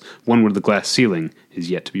loves, one where the glass ceiling is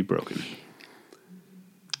yet to be broken.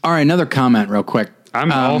 All right, another comment real quick.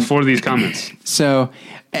 I'm all for these comments. So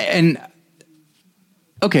I've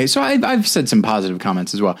said some positive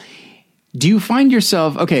comments as well. Do you find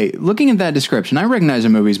yourself, looking at that description, I recognize a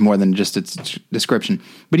movie's more than just its description,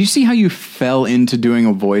 but do you see how you fell into doing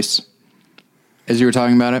a voice as you were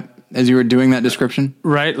talking about it, as you were doing that description?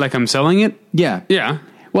 Right, like I'm selling it? Yeah. Yeah.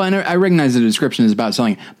 Well, and I recognize the description is about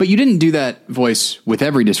selling it, but you didn't do that voice with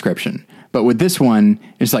every description. But with this one,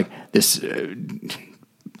 it's like this, and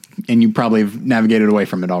you probably have navigated away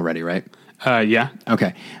from it already, right? Yeah.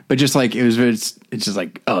 Okay. But just like, it's just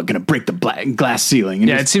like, gonna break the glass ceiling. And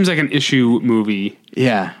it seems like an issue movie.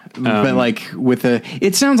 Yeah. But like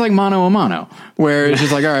it sounds like Mano a Mano, where it's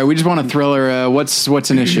just like, all right, we just want a thriller. What's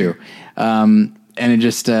an issue? And it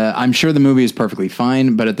just, I'm sure the movie is perfectly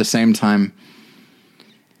fine, but at the same time,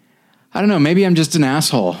 I don't know, maybe I'm just an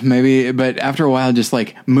asshole. Maybe, but after a while, just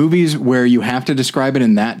like movies where you have to describe it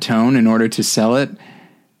in that tone in order to sell it,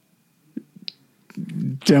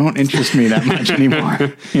 don't interest me that much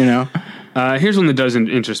anymore, you know? Here's one that doesn't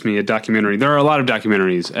interest me, a documentary. There are a lot of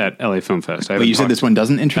documentaries at LA Film Fest. But you said this one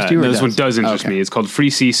doesn't interest you? No, this one does interest me. It's called Free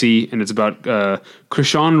Cece, and it's about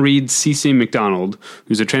Krishan Reed Cece McDonald,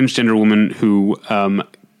 who's a transgender woman who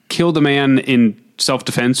killed a man in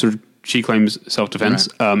self-defense, or she claims self-defense,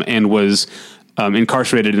 right. And was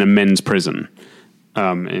incarcerated in a men's prison.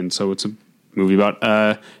 And so it's a movie about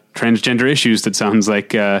transgender issues that sounds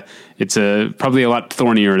like it's probably a lot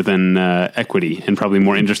thornier than Equity, and probably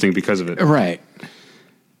more interesting because of it. Right.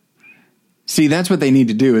 See, that's what they need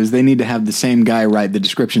to do, is they need to have the same guy write the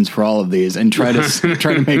descriptions for all of these and try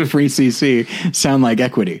to make Free CC sound like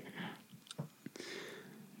Equity.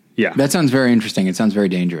 Yeah. That sounds very interesting. It sounds very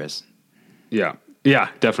dangerous. Yeah. Yeah,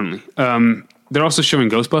 definitely. They're also showing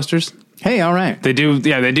Ghostbusters. Hey, all right. They do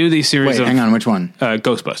these series of... hang on, which one?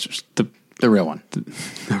 Ghostbusters. The real one.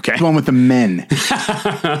 Okay. The one with the men.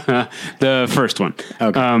 The first one.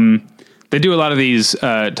 Okay. They do a lot of these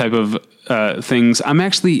type of things. I'm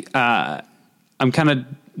actually, I'm kind of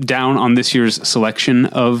down on this year's selection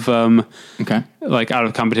of, like out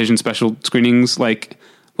of competition special screenings. Like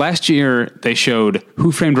last year they showed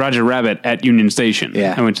Who Framed Roger Rabbit at Union Station.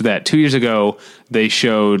 Yeah. I went to that. 2 years ago, they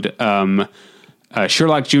showed,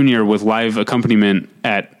 Sherlock Jr. with live accompaniment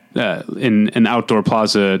at, in an outdoor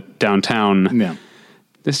plaza downtown. Yeah.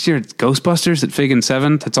 This year it's Ghostbusters at Fig and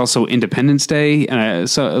 7th. It's also Independence Day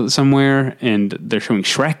somewhere, and they're showing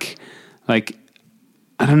Shrek. Like,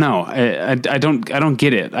 I don't know. I don't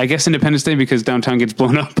get it. I guess Independence Day because downtown gets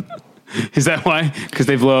blown up. Is that why? Because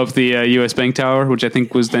they blow up the U.S. Bank Tower, which I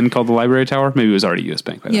think was then called the Library Tower. Maybe it was already U.S.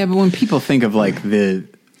 Bank. Yeah, but when people think of like the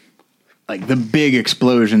big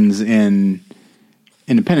explosions in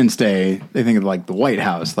Independence Day, they think of like the White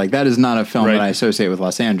House. Like that is not a film that I associate with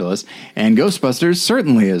Los Angeles, and Ghostbusters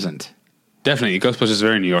certainly isn't. Definitely, Ghostbusters is a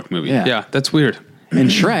very New York movie. Yeah, that's weird. And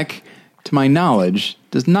Shrek, to my knowledge,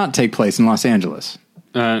 does not take place in Los Angeles.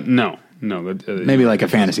 No. But, maybe like a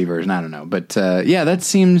fantasy version. I don't know, but yeah, that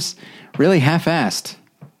seems really half-assed.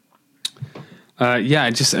 Yeah,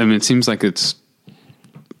 it seems like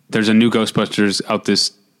there's a new Ghostbusters out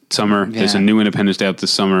this summer. Yeah. There's a new Independence Day out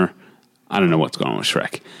this summer. I don't know what's going on with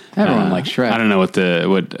Shrek. Everyone likes Shrek. I don't know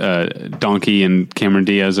what Donkey and Cameron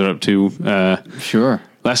Diaz are up to. Sure.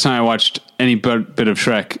 Last time I watched any bit of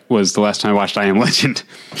Shrek was the last time I watched I Am Legend.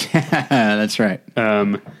 That's right.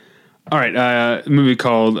 All right. A movie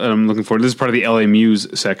called, I'm looking forward. This is part of the LA Muse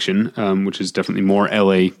section, which is definitely more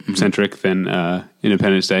LA centric than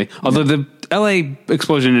Independence Day. Although the LA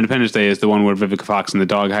explosion in Independence Day is the one where Vivica Fox and the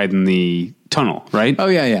dog hide in the tunnel, right? Oh,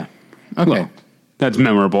 yeah. Okay. Well, that's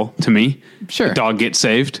memorable to me. Sure. The dog gets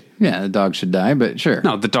saved. Yeah, the dog should die, but sure.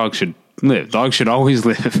 No, the dog should live. Dog should always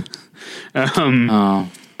live. Oh,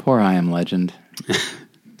 poor I Am Legend.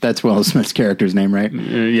 That's Will Smith's character's name, right?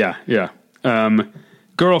 Yeah.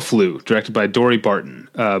 Girl Flu, directed by Dory Barton.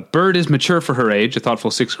 Bird is mature for her age, a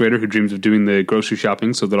thoughtful sixth grader who dreams of doing the grocery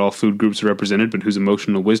shopping so that all food groups are represented, but whose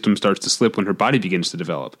emotional wisdom starts to slip when her body begins to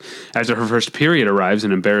develop. After her first period arrives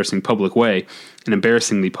in an embarrassingly public way,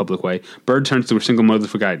 Bird turns to her single mother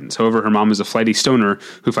for guidance. However, her mom is a flighty stoner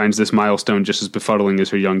who finds this milestone just as befuddling as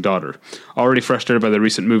her young daughter. Already frustrated by the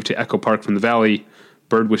recent move to Echo Park from the Valley,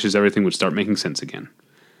 Bird wishes everything would start making sense again.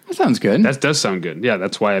 That sounds good. That does sound good. Yeah,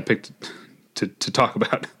 that's why I picked it to talk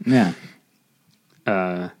about. Yeah.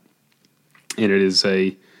 And it is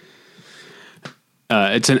it's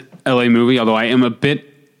an LA movie, although I am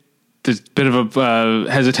there's a bit of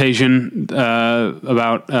a hesitation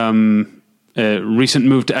about a recent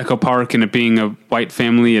move to Echo Park and it being a white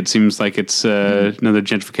family. It seems like it's another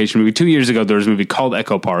gentrification movie. 2 years ago, there was a movie called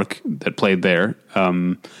Echo Park that played there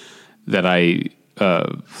that I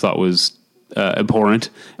thought was abhorrent,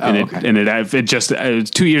 and it just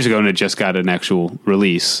 2 years ago, and it just got an actual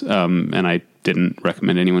release. And I didn't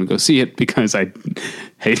recommend anyone go see it because I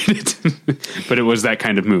hated it, but it was that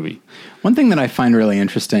kind of movie. One thing that I find really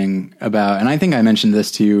interesting about, and I think I mentioned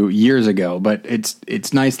this to you years ago, but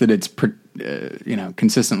it's nice that it's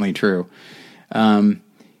consistently true.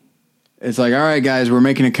 It's like, all right, guys, we're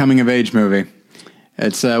making a coming of age movie.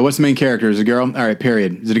 It's what's the main character? Is it a girl? All right,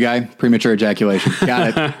 period. Is it a guy? Premature ejaculation.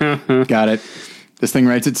 Got it. Got it. This thing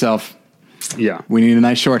writes itself. Yeah. We need a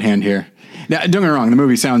nice shorthand here. Now, don't get me wrong. The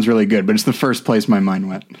movie sounds really good, but it's the first place my mind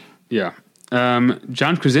went. Yeah.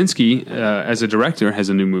 John Krasinski, as a director, has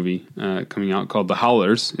a new movie coming out called The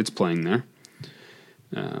Howlers. It's playing there.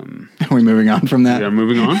 Are we moving on from that? Yeah,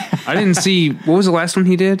 moving on. I didn't see, what was the last one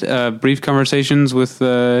he did? Brief Conversations with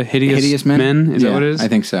Hideous Men? Is that what it is? I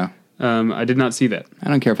think so. I did not see that. I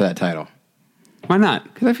don't care for that title. Why not?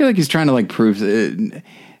 Because I feel like he's trying to prove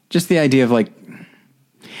just the idea of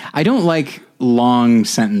I don't like long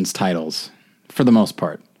sentence titles for the most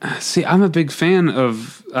part. See, I'm a big fan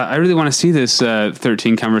of. I really want to see this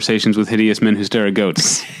 13 Conversations with Hideous Men Who Stare at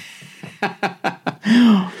Goats.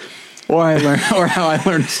 or how I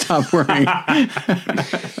learned to stop worrying.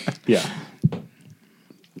 Yeah.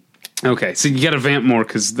 Okay, so you got to vamp more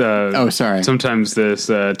because sorry. Sometimes this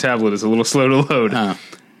tablet is a little slow to load.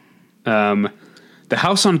 The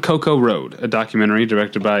House on Cocoa Road, a documentary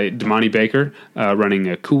directed by Damani Baker, running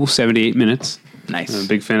a cool 78 minutes. Nice. I'm a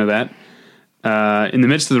big fan of that. In the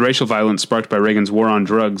midst of the racial violence sparked by Reagan's war on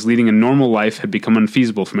drugs, leading a normal life had become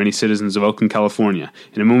unfeasible for many citizens of Oakland, California.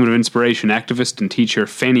 In a moment of inspiration, activist and teacher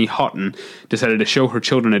Fannie Houghton decided to show her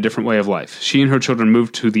children a different way of life. She and her children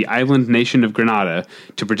moved to the island nation of Grenada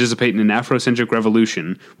to participate in an Afrocentric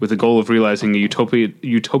revolution with the goal of realizing a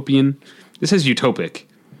utopian, this is utopic,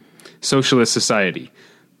 socialist society.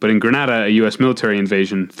 But in Grenada, a U.S. military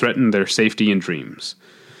invasion threatened their safety and dreams.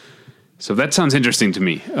 So that sounds interesting to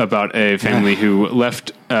me about a family who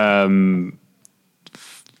left federal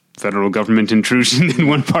government intrusion in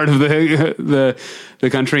one part of the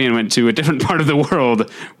country and went to a different part of the world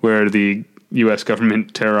where the U.S.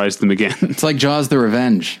 government terrorized them again. It's like Jaws: The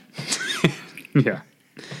Revenge. Yeah.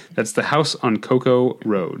 That's The House on Cocoa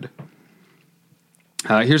Road.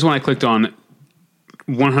 Here's one I clicked on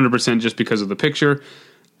 100% just because of the picture.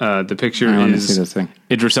 The picture is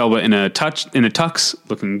Idris Elba in a tux,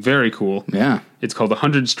 looking very cool. Yeah. It's called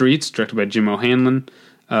 100 Streets, directed by Jim O'Hanlon.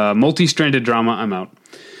 Multi-stranded drama, I'm out.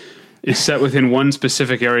 It's set within one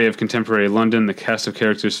specific area of contemporary London. The cast of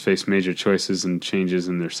characters face major choices and changes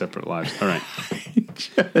in their separate lives. All right.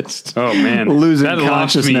 Oh, man. Losing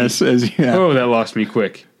consciousness. That lost me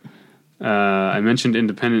quick. I mentioned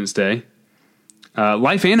Independence Day.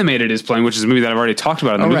 Life Animated is playing, which is a movie that I've already talked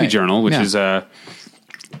about in the Movie Journal, which is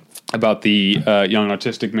about the young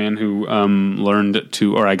autistic man who learned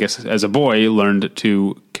to, or I guess as a boy, learned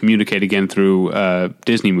to communicate again through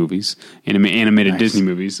Disney movies, animated Disney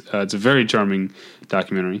movies. It's a very charming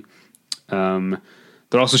documentary. They're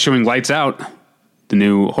also showing Lights Out, the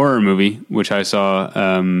new horror movie, which I saw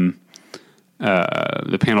the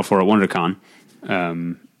panel for at WonderCon.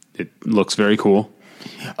 It looks very cool.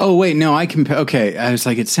 Oh, wait, no, I can... Okay, I was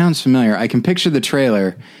like, it sounds familiar. I can picture the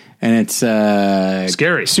trailer... And it's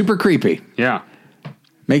scary, super creepy. Yeah,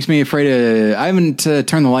 makes me afraid of. I haven't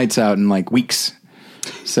turned the lights out in weeks,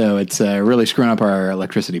 so it's really screwing up our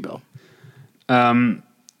electricity bill.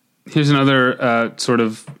 Here's another sort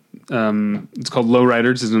of. It's called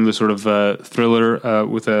Lowriders. It's another sort of thriller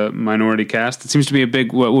with a minority cast. It seems to be a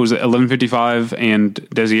big. What was it? 1155 and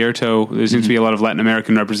Desierto. There seems to be a lot of Latin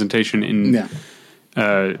American representation in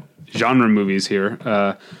genre movies here.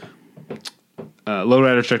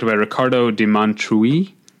 Lowriders, directed by Ricardo de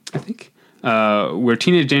Montrui, I think. Where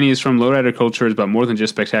Teenage Danny is from, lowrider culture is about more than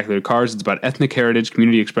just spectacular cars. It's about ethnic heritage,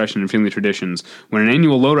 community expression, and family traditions. When an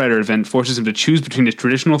annual lowrider event forces him to choose between his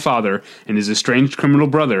traditional father and his estranged criminal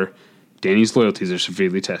brother, Danny's loyalties are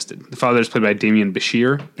severely tested. The father is played by Damian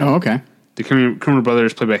Bashir. Oh, okay. The criminal brother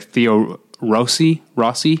is played by Theo Rossi.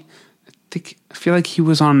 I feel like he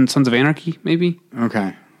was on Sons of Anarchy, maybe.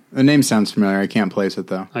 Okay. The name sounds familiar. I can't place it,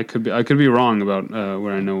 though. I could be wrong about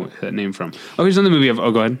where I know that name from. Oh, here's another movie of...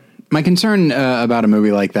 Oh, go ahead. My concern about a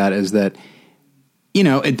movie like that is that,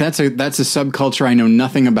 that's a subculture I know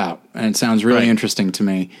nothing about, and it sounds really interesting to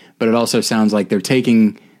me, but it also sounds like they're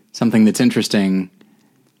taking something that's interesting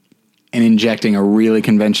and injecting a really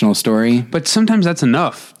conventional story. But sometimes that's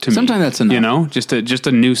enough to me. Sometimes that's enough. Just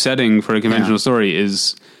a new setting for a conventional story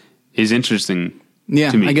is interesting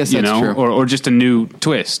to me. I guess that's true. Or just a new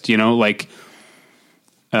twist,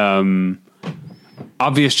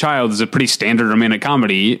 Obvious Child is a pretty standard romantic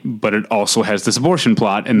comedy, but it also has this abortion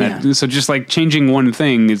plot, and so just like changing one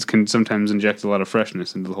thing can sometimes inject a lot of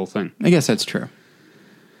freshness into the whole thing. I guess that's true.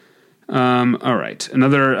 All right,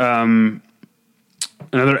 another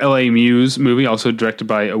L.A. Muse movie, also directed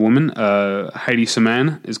by a woman, Heidi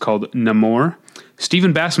Saman, is called Namor.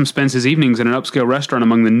 Stephen Bassam spends his evenings in an upscale restaurant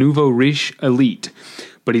among the nouveau riche elite.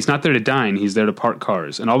 But he's not there to dine, he's there to park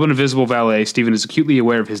cars. An all but invisible valet, Stephen is acutely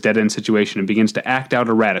aware of his dead-end situation and begins to act out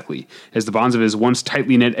erratically. As the bonds of his once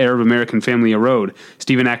tightly knit Arab-American family erode,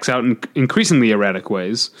 Stephen acts out in increasingly erratic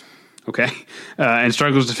ways, and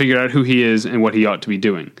struggles to figure out who he is and what he ought to be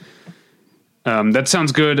doing. That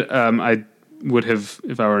sounds good. I would have,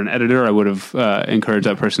 if I were an editor, I would have encouraged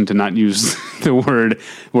that person to not use the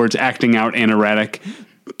words acting out and erratic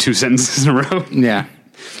 2 sentences in a row. Yeah.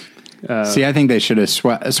 See, I think they should have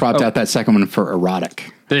swapped out that second one for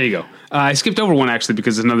erotic. There you go. I skipped over one, actually,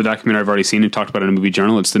 because it's another documentary I've already seen and talked about in a movie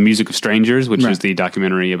journal. It's The Music of Strangers, which is the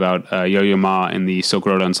documentary about Yo-Yo Ma and the Silk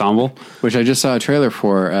Road Ensemble. Which I just saw a trailer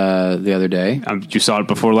for the other day. You saw it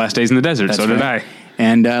before Last Days in the Desert, so did I.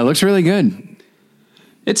 And it looks really good.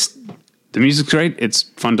 The music's great. It's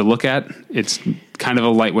fun to look at. It's kind of a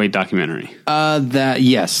lightweight documentary.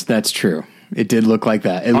 Yes, that's true. It did look like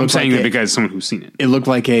that. I'm saying that because someone who's seen it. It looked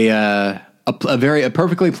like a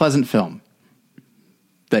perfectly pleasant film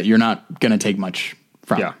that you're not going to take much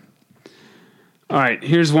from. Yeah. All right.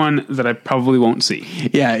 Here's one that I probably won't see.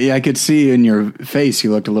 Yeah. I could see in your face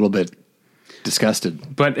you looked a little bit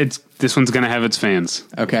disgusted. But this one's going to have its fans.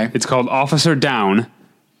 Okay. It's called Officer Down,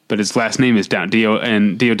 but its last name is Down.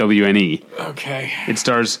 D-O-W-N-E. Okay. It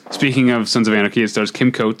stars, speaking of Sons of Anarchy, it stars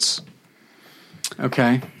Kim Coates.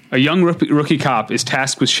 Okay. A young rookie cop is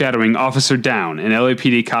tasked with shadowing Officer Down, an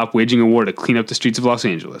LAPD cop waging a war to clean up the streets of Los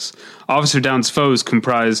Angeles. Officer Down's foes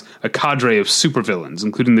comprise a cadre of supervillains,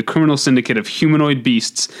 including the criminal syndicate of humanoid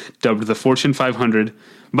beasts dubbed the Fortune 500,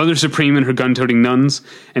 Mother Supreme and her gun-toting nuns,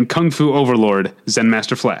 and Kung Fu overlord Zen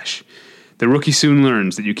Master Flash. The rookie soon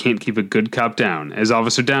learns that you can't keep a good cop down, as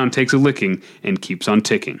Officer Down takes a licking and keeps on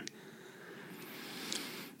ticking.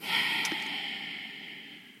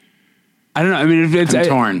 I don't know. I mean, I'm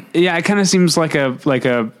torn. It kind of seems like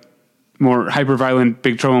a more hyper-violent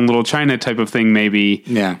Big Trouble in Little China type of thing, maybe.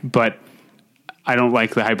 Yeah. But I don't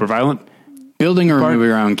like the hyper-violent. Building a movie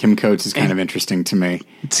around Kim Coates is kind of interesting to me.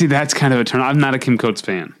 See, that's kind of a turn. I'm not a Kim Coates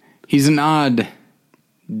fan. He's an odd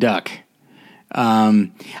duck. I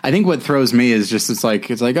think what throws me is just it's like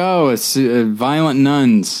it's violent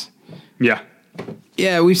nuns. Yeah.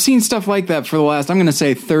 Yeah, we've seen stuff like that for the last, I'm going to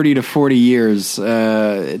say 30 to 40 years.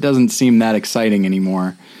 It doesn't seem that exciting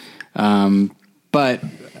anymore. But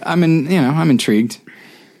I'm intrigued.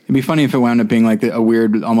 It'd be funny if it wound up being like a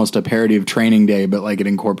weird, almost a parody of Training Day, but like it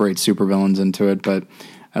incorporates supervillains into it. But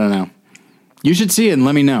I don't know. You should see it and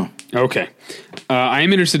let me know. Okay. I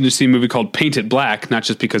am interested to see a movie called Paint It Black, not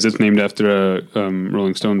just because it's named after a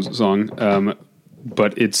Rolling Stones song,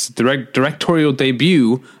 but it's the directorial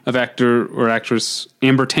debut of actor or actress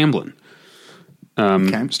Amber Tamblyn,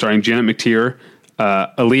 starring Janet McTeer,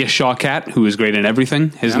 Aaliyah Shawkat, who is great in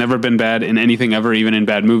everything, has never been bad in anything ever, even in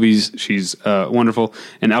bad movies. She's wonderful,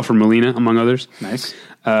 and Alfred Molina, among others. Nice.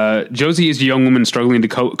 Josie is a young woman struggling to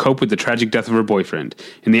cope with the tragic death of her boyfriend.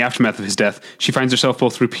 In the aftermath of his death, she finds herself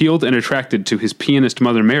both repelled and attracted to his pianist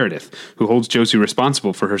mother, Meredith, who holds Josie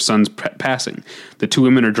responsible for her son's passing. The two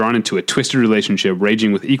women are drawn into a twisted relationship,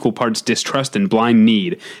 raging with equal parts distrust and blind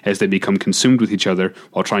need as they become consumed with each other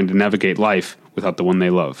while trying to navigate life without the one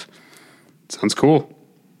they love. Sounds cool.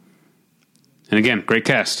 And again, great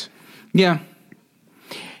cast. Yeah.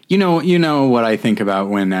 You know what I think about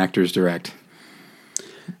when actors direct.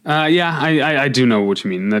 I do know what you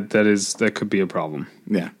mean. That could be a problem.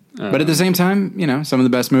 Yeah. But at the same time, some of the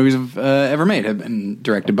best movies ever made have been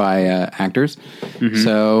directed by actors. Mm-hmm.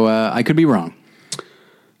 So I could be wrong.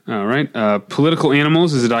 All right. Political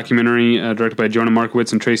Animals is a documentary directed by Jonah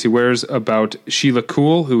Markowitz and Tracy Wares about Sheila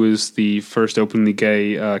Kuehl, who is the first openly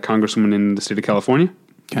gay congresswoman in the state of California.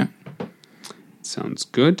 Okay. Sounds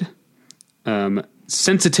good.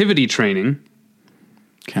 Sensitivity Training.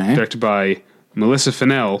 Okay. Directed by Melissa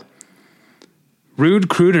Fennell. Rude,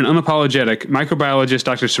 crude, and unapologetic, microbiologist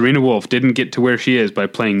Dr. Serena Wolf didn't get to where she is by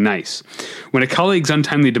playing nice. When a colleague's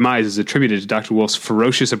untimely demise is attributed to Dr. Wolf's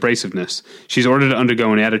ferocious abrasiveness, she's ordered to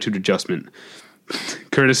undergo an attitude adjustment,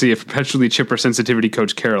 courtesy of perpetually chipper sensitivity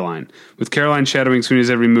coach Caroline. With Caroline shadowing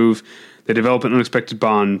Serena's every move, they develop an unexpected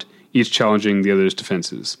bond, each challenging the other's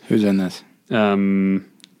defenses. Who's in this? I don't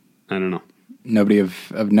know. Nobody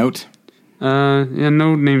of note? No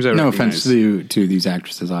names I recognize. No offense to these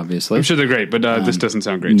actresses, obviously. I'm sure they're great, but this doesn't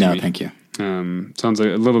sound great to me. No, thank you. Sounds like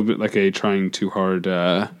a little bit like a trying too hard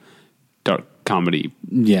dark comedy.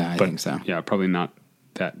 Yeah, I think so. Yeah, probably not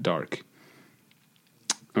that dark.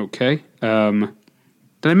 Okay. Did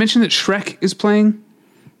I mention that Shrek is playing?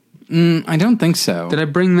 I don't think so. Did I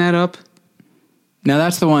bring that up? No,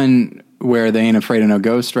 that's the one where they ain't afraid of no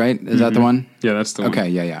ghost, right? Is that the one? Yeah, that's the one. Okay,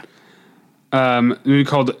 yeah. Movie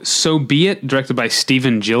called So Be It, directed by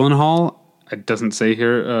Stephen Gyllenhaal. It doesn't say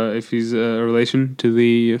here if he's a relation to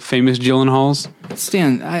the famous Gyllenhaals.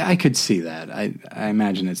 Stan, I could see that. I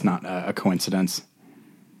imagine it's not a coincidence.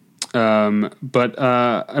 But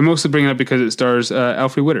I mostly bring it up because it stars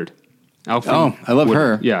Alfre Woodard. I love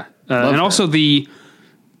her. Yeah. And also the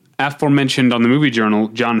aforementioned on the Movie Journal,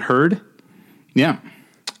 John Hurd. Yeah.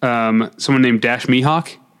 Someone named Dash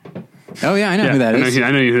Mihawk. Oh, yeah, I know who that is.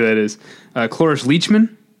 I know who that is. Cloris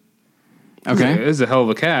Leachman. Okay. This is a hell of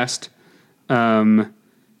a cast. And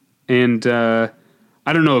I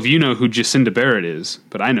don't know if you know who Jacinda Barrett is,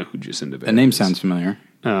 but I know who Jacinda Barrett is. The name sounds familiar.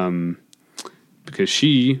 Because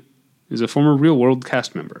she is a former Real World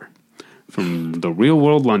cast member from the Real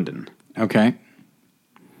World London. Okay.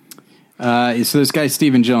 So this guy,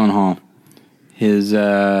 Stephen Gyllenhaal,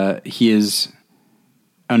 he is...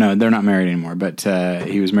 Oh, no, they're not married anymore, but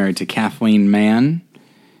he was married to Kathleen Mann.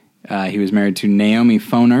 He was married to Naomi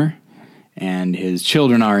Foner, and his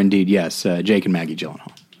children are indeed, yes, Jake and Maggie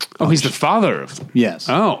Gyllenhaal. Oh, he's the father of them. Yes.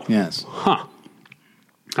 Oh. Yes. Huh.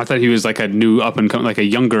 I thought he was like a new up and coming, like a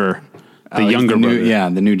younger, younger brother. Yeah,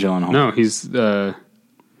 the new Gyllenhaal. No, he's,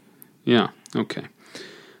 yeah, okay.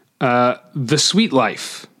 The Sweet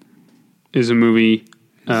Life is a movie.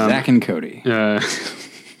 Zach and Cody.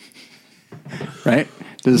 Right?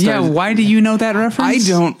 Yeah, why do you know that reference?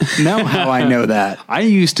 I don't know how I know that. I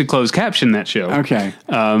used to close caption that show. Okay.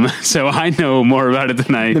 So I know more about it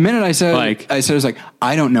than I... The minute I said, I was like,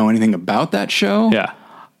 I don't know anything about that show. Yeah.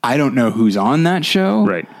 I don't know who's on that show.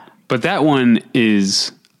 Right. But that one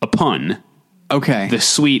is a pun. Okay. The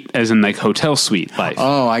suite as in like hotel suite life.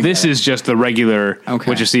 Oh, I get This is just the regular,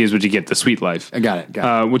 okay. What you see is what you get, the suite life. I got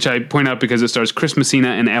it. Which I point out because it stars Chris Messina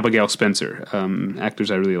and Abigail Spencer,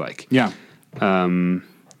 actors I really like. Yeah.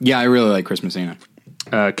 Yeah, I really like Chris Messina.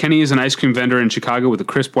 Kenny is an ice cream vendor in Chicago with a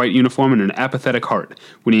crisp white uniform and an apathetic heart.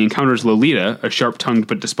 When he encounters Lolita, a sharp-tongued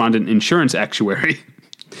but despondent insurance actuary,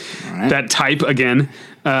 right. That type again,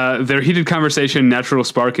 their heated conversation, natural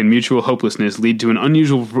spark, and mutual hopelessness lead to an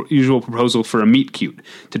unusual proposal for a meet cute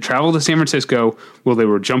to travel to San Francisco while they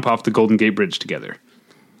will jump off the Golden Gate Bridge together.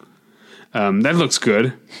 That looks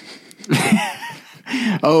good.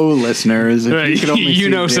 Oh, listeners. Right. You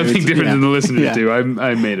know something different than the listeners do.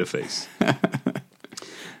 I made a face.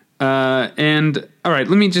 And, all right,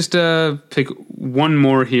 let me just pick one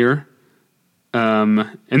more here.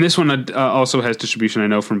 And this one also has distribution, I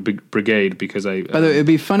know, from Brigade, because I... By the way, it'd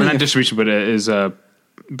be funny not distribution, but it is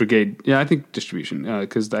Brigade. Yeah, I think distribution,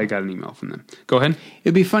 because I got an email from them. Go ahead.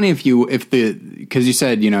 It'd be funny because you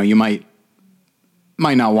said, you might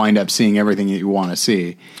not wind up seeing everything that you want to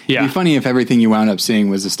see. Yeah. It'd be funny if everything you wound up seeing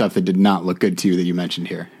was the stuff that did not look good to you that you mentioned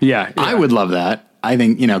here. Yeah. I would love that. I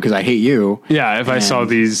think, because I hate you. Yeah, if I saw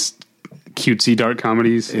these cutesy dark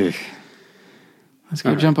comedies. Ugh. Let's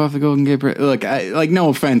go jump off the Golden Gate Bridge. Look, no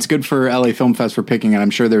offense. Good for LA Film Fest for picking it. I'm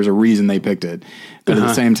sure there's a reason they picked it. But at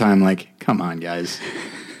the same time, come on, guys.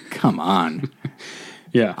 Come on.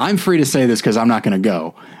 Yeah. I'm free to say this because I'm not going to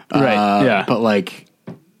go. Right, yeah. But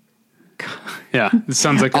yeah, it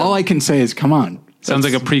sounds like... all I can say is, come on. Sounds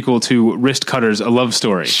like a prequel to Wrist Cutters, A Love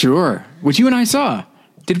Story. Sure. Which you and I saw.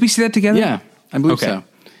 Did we see that together? Yeah, I believe so.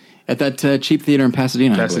 At that cheap theater in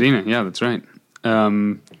Pasadena. Yeah, that's right.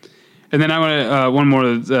 And then I want to one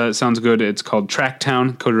more that sounds good. It's called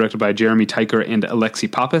Tracktown, co-directed by Jeremy Tyker and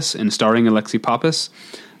Alexi Pappas, and starring Alexi Pappas.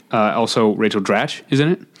 Also, Rachel Dratch is in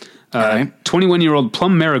it. Right. 21-year-old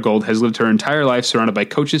Plum Marigold has lived her entire life surrounded by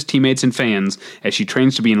coaches, teammates, and fans as she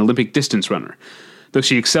trains to be an Olympic distance runner. Though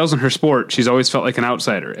she excels in her sport, she's always felt like an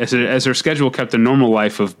outsider, as her schedule kept a normal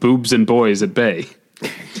life of boobs and boys at bay.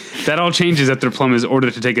 That all changes after Plum is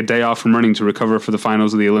ordered to take a day off from running to recover for the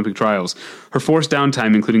finals of the Olympic trials. Her forced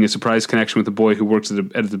downtime, including a surprise connection with a boy who works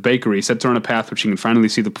at the bakery, sets her on a path where she can finally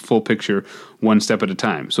see the full picture one step at a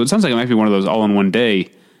time. So it sounds like it might be one of those all-in-one-day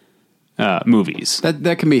movies.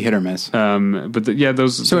 That can be hit or miss.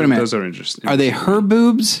 Those are interesting. Are they her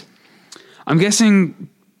boobs? I'm guessing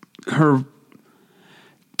her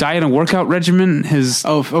diet and workout regimen has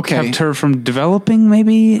kept her from developing,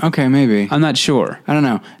 maybe? Okay, maybe. I'm not sure. I don't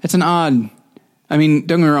know. It's an odd... I mean,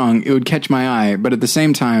 don't get me wrong, it would catch my eye, but at the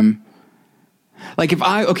same time... Like, if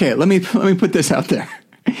I... Okay, let me put this out there.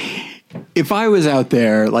 If I was out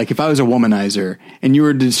there, like, if I was a womanizer, and you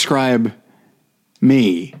were to describe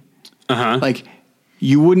me... Like,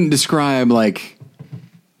 you wouldn't describe, like,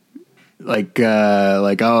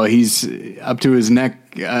 oh, he's up to his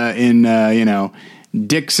neck in,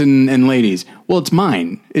 dicks and ladies. Well, it's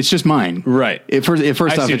mine. It's just mine. Right.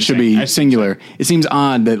 First off, it should be singular. It seems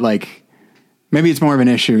odd that, like, maybe it's more of an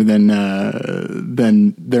issue than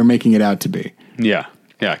they're making it out to be. Yeah.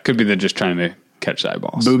 Yeah. It could be they're just trying to catch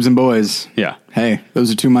eyeballs. Boobs and boys. Yeah. Hey,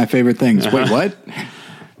 those are two of my favorite things. Wait, what?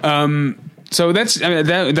 So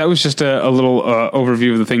that was just a little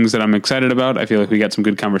overview of the things that I'm excited about. I feel like we got some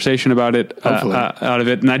good conversation about it out of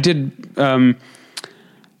it. And I did.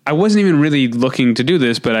 I wasn't even really looking to do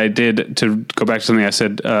this, but I did, to go back to something I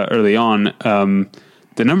said early on.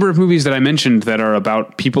 The number of movies that I mentioned that are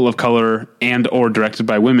about people of color and or directed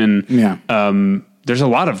by women. Yeah. There's a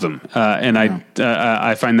lot of them, and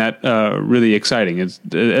I find that really exciting. As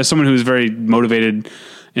someone who was very motivated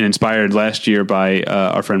and inspired last year by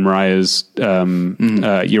our friend Mariah's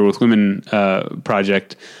Year with Women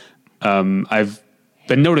project, I've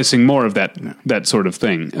been noticing more of that sort of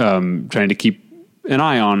thing, trying to keep an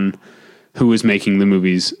eye on who is making the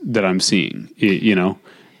movies that I'm seeing, You know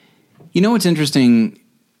what's interesting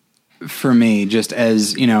for me, just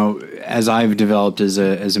as, as I've developed as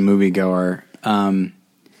a moviegoer, I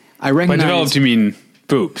recognize... By developed, you mean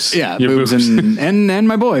boobs. Yeah, boobs. And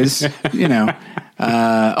my boys,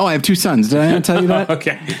 I have two sons. Did I not tell you that?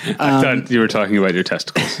 Okay. I thought you were talking about your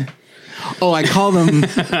testicles. Oh, I call them...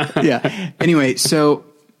 yeah. Anyway, so...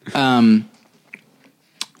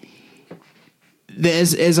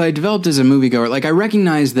 As I developed as a moviegoer, like, I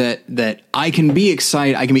recognize that I can be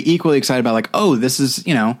excited. I can be equally excited about, like, oh, this is,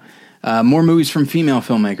 more movies from female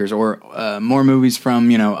filmmakers, or more movies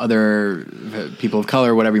from, other people of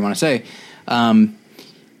color, whatever you want to say.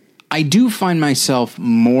 I do find myself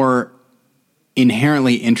more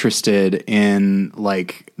inherently interested in,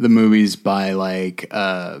 like, the movies by, like,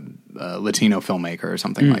 a Latino filmmaker or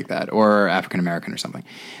something like that, or African American or something.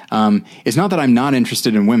 It's not that I'm not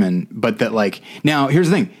interested in women, but that, like, now here's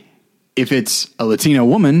the thing: if it's a Latino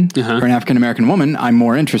woman or an African American woman, I'm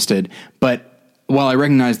more interested. But while I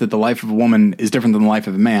recognize that the life of a woman is different than the life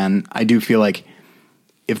of a man, I do feel like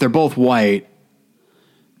if they're both white,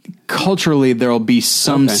 culturally there'll be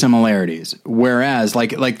some similarities. Whereas,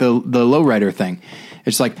 like the Lowrider thing,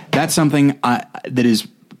 it's like that's something that is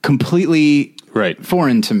completely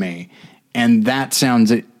foreign to me, and that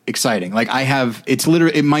sounds exciting. Like,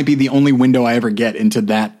 it might be the only window I ever get into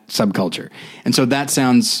that subculture, and so that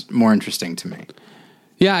sounds more interesting to me.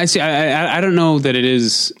 Yeah, I see. I don't know that it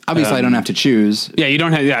is. Obviously, I don't have to choose. Yeah, you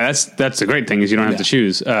don't have. Yeah, that's the great thing, is you don't have to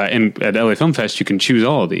choose. And at LA Film Fest, you can choose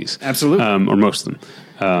all of these. Absolutely, or most of them.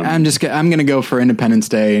 I'm going to go for Independence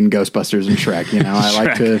Day and Ghostbusters and Shrek. I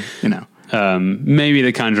like to. Maybe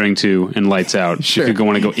The Conjuring 2 and Lights Out. Sure. If you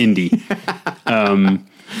want to go indie.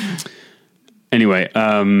 Anyway,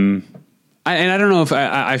 I don't know if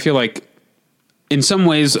I feel like in some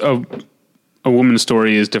ways a woman's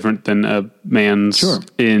story is different than a man's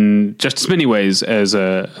in just as many ways as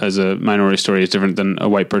a minority story is different than a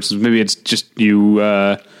white person's. Maybe it's just we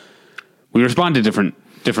respond to different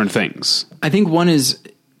things. I think one is,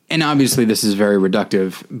 and obviously this is very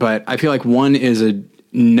reductive, but I feel like one is a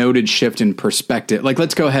noted shift in perspective. Like,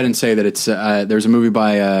 let's go ahead and say that it's there's a movie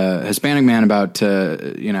by a Hispanic man about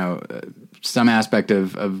some aspect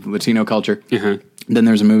of Latino culture. Then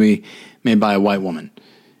there's a movie made by a white woman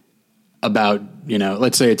about,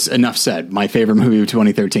 let's say it's Enough Said, my favorite movie of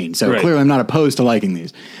 2013. So clearly I'm not opposed to liking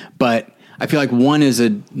these, but I feel like one is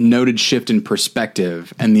a noted shift in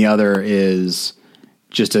perspective, and the other is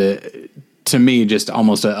just to me, just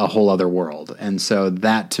almost a whole other world. And so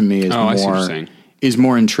that to me is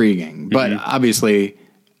more intriguing. But obviously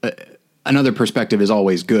another perspective is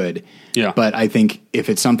always good. Yeah. But I think if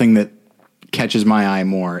it's something that catches my eye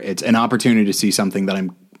more, it's an opportunity to see something that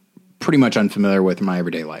I'm pretty much unfamiliar with in my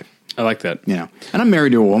everyday life. I like that. You know, and I'm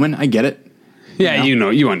married to a woman. I get it. Yeah,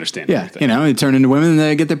 you understand. Yeah, everything. You know, they turn into women and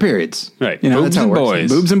they get their periods. Right. You know, boobs that's how and it works. boys.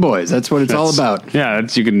 Boobs and boys. That's what it's all about. Yeah,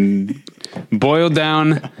 you can boil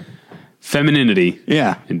down femininity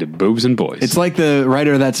into boobs and boys. It's like the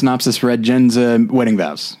writer of that synopsis read Jen's wedding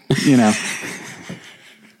vows, you know.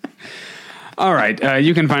 All right.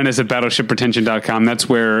 You can find us at battleshippretension.com. That's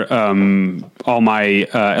where all my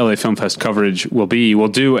LA Film Fest coverage will be. We'll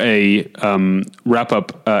do a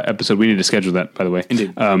wrap-up episode. We need to schedule that, by the way.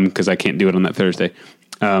 Indeed. Because I can't do it on that Thursday.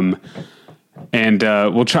 And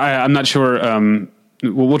we'll try. I'm not sure.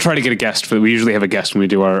 We'll try to get a guest. We usually have a guest when we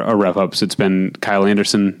do our wrap-ups. It's been Kyle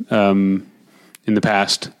Anderson in the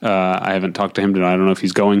past. I haven't talked to him tonight. I don't know if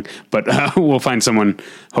he's going. But we'll find someone,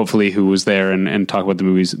 hopefully, who was there and talk about the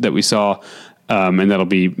movies that we saw. And that'll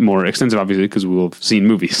be more extensive, obviously, because we will have seen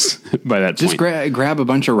movies by that point. Just grab a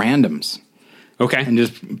bunch of randoms. Okay. And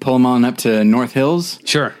just pull them on up to North Hills.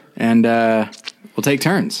 Sure. And we'll take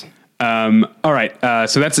turns. All right.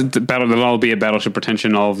 So that's that'll all be at Battleship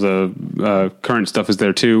Pretension. All of the current stuff is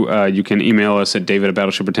there, too. You can email us at David at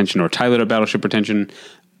Battleship Pretension or Tyler at Battleship Pretension.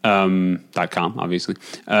 .com, obviously.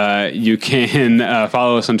 You can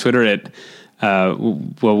follow us on Twitter at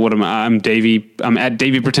what am I? I'm Davey. I'm at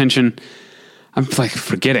Davey Pretension. I'm like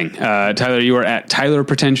forgetting. Tyler, you are at Tyler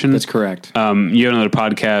Pretension. That's correct. You have another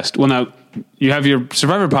podcast. Well, now you have your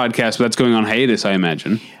Survivor podcast, but that's going on hiatus, I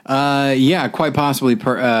imagine. Yeah, quite possibly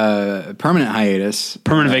permanent hiatus.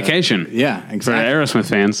 Permanent vacation. Yeah, exactly. For Aerosmith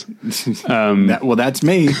fans. That's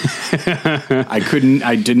me.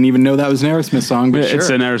 I didn't even know that was an Aerosmith song, but it's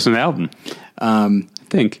sure. an Aerosmith album. I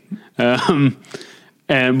think. So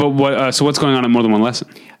what's going on at More Than One Lesson?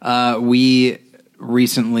 We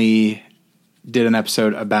recently did an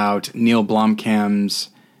episode about Neil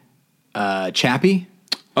Blomkamp's Chappie.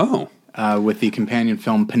 Oh. With the companion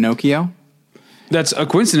film Pinocchio. That's a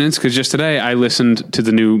coincidence because just today I listened to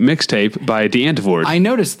the new mixtape by DeAntivord. I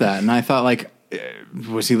noticed that and I thought, like,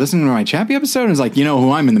 was he listening to my Chappie episode? And I was like, you know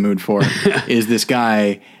who I'm in the mood for is this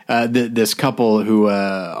guy, this couple who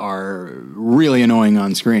are really annoying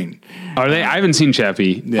on screen. Are they? I haven't seen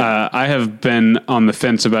Chappie. Yeah. I have been on the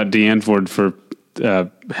fence about DeAntivord for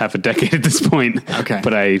half a decade at this point. Okay.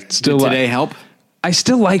 But I still... Did today help? I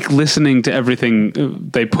still like listening to everything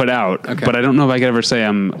they put out, but I don't know if I could ever say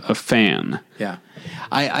I'm a fan. Yeah.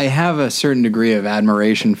 I have a certain degree of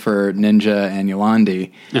admiration for Ninja and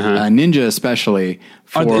Yolandi. Ninja especially.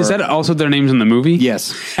 Is that also their names in the movie?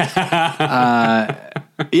 Yes.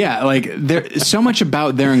 Yeah, like so much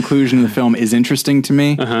about their inclusion in the film is interesting to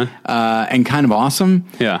me and kind of awesome.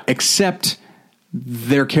 Yeah. Except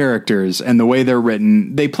their characters and the way they're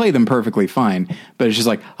written, they play them perfectly fine. But it's just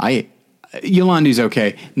like, Yolandi's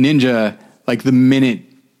okay. Ninja, like the minute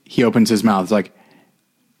he opens his mouth, it's like,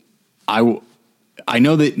 I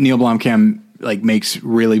know that Neil Blomkamp like makes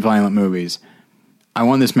really violent movies. I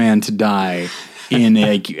want this man to die in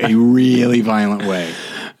a really violent way.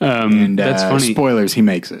 And that's funny. Spoilers, he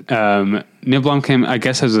makes it. Neil Blomkamp, I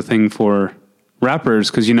guess, has a thing for rappers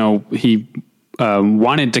because, you know, he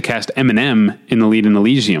wanted to cast Eminem in the lead in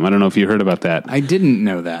Elysium. I don't know if you heard about that. I didn't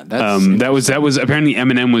know that. That was apparently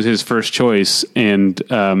Eminem was his first choice, and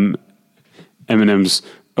Eminem's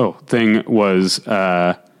thing was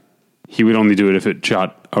he would only do it if it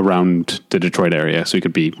shot around the Detroit area, so he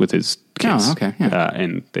could be with his kids. Oh, okay. Yeah.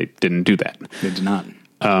 And they didn't do that. They did not.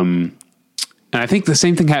 And I think the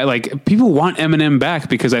same thing, like people want Eminem back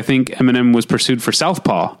because I think Eminem was pursued for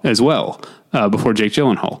Southpaw as well before Jake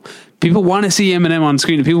Gyllenhaal. People want to see Eminem on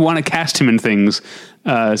screen. People want to cast him in things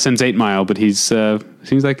since 8 Mile, but he's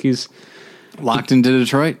seems like he's locked into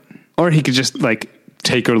Detroit, or he could just like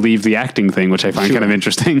take or leave the acting thing, which I find kind of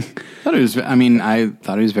interesting. I thought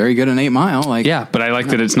he was very good in 8 Mile. Like, yeah, but I like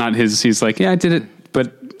that it's not his. He's like, yeah, I did it,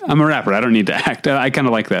 but I'm a rapper. I don't need to act. I kind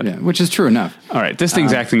of like that. Yeah, which is true enough. All right, this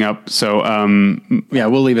thing's acting up. So yeah,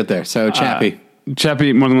 we'll leave it there. So Chappie,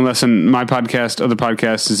 More Than One Lesson. My podcast, other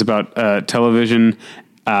podcast, is about television.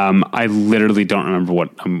 I literally don't remember what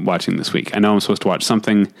I'm watching this week. I know I'm supposed to watch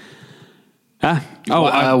something.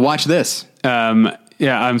 Watch this.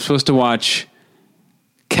 Yeah, I'm supposed to watch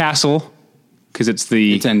Castle because it's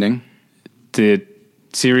ending, the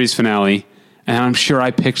series finale, and I'm sure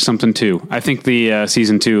I picked something too. I think the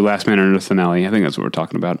season 2 Last Man on Earth finale. I think that's what we're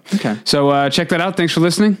talking about. Okay, so check that out. Thanks for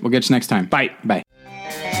listening. We'll get you next time. Bye. Bye.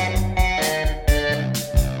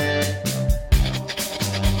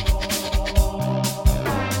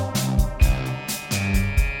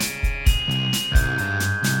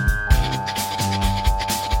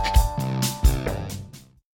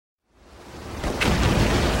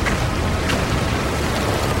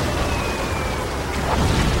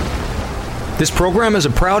 This program is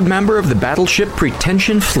a proud member of the Battleship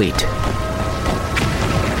Pretension Fleet.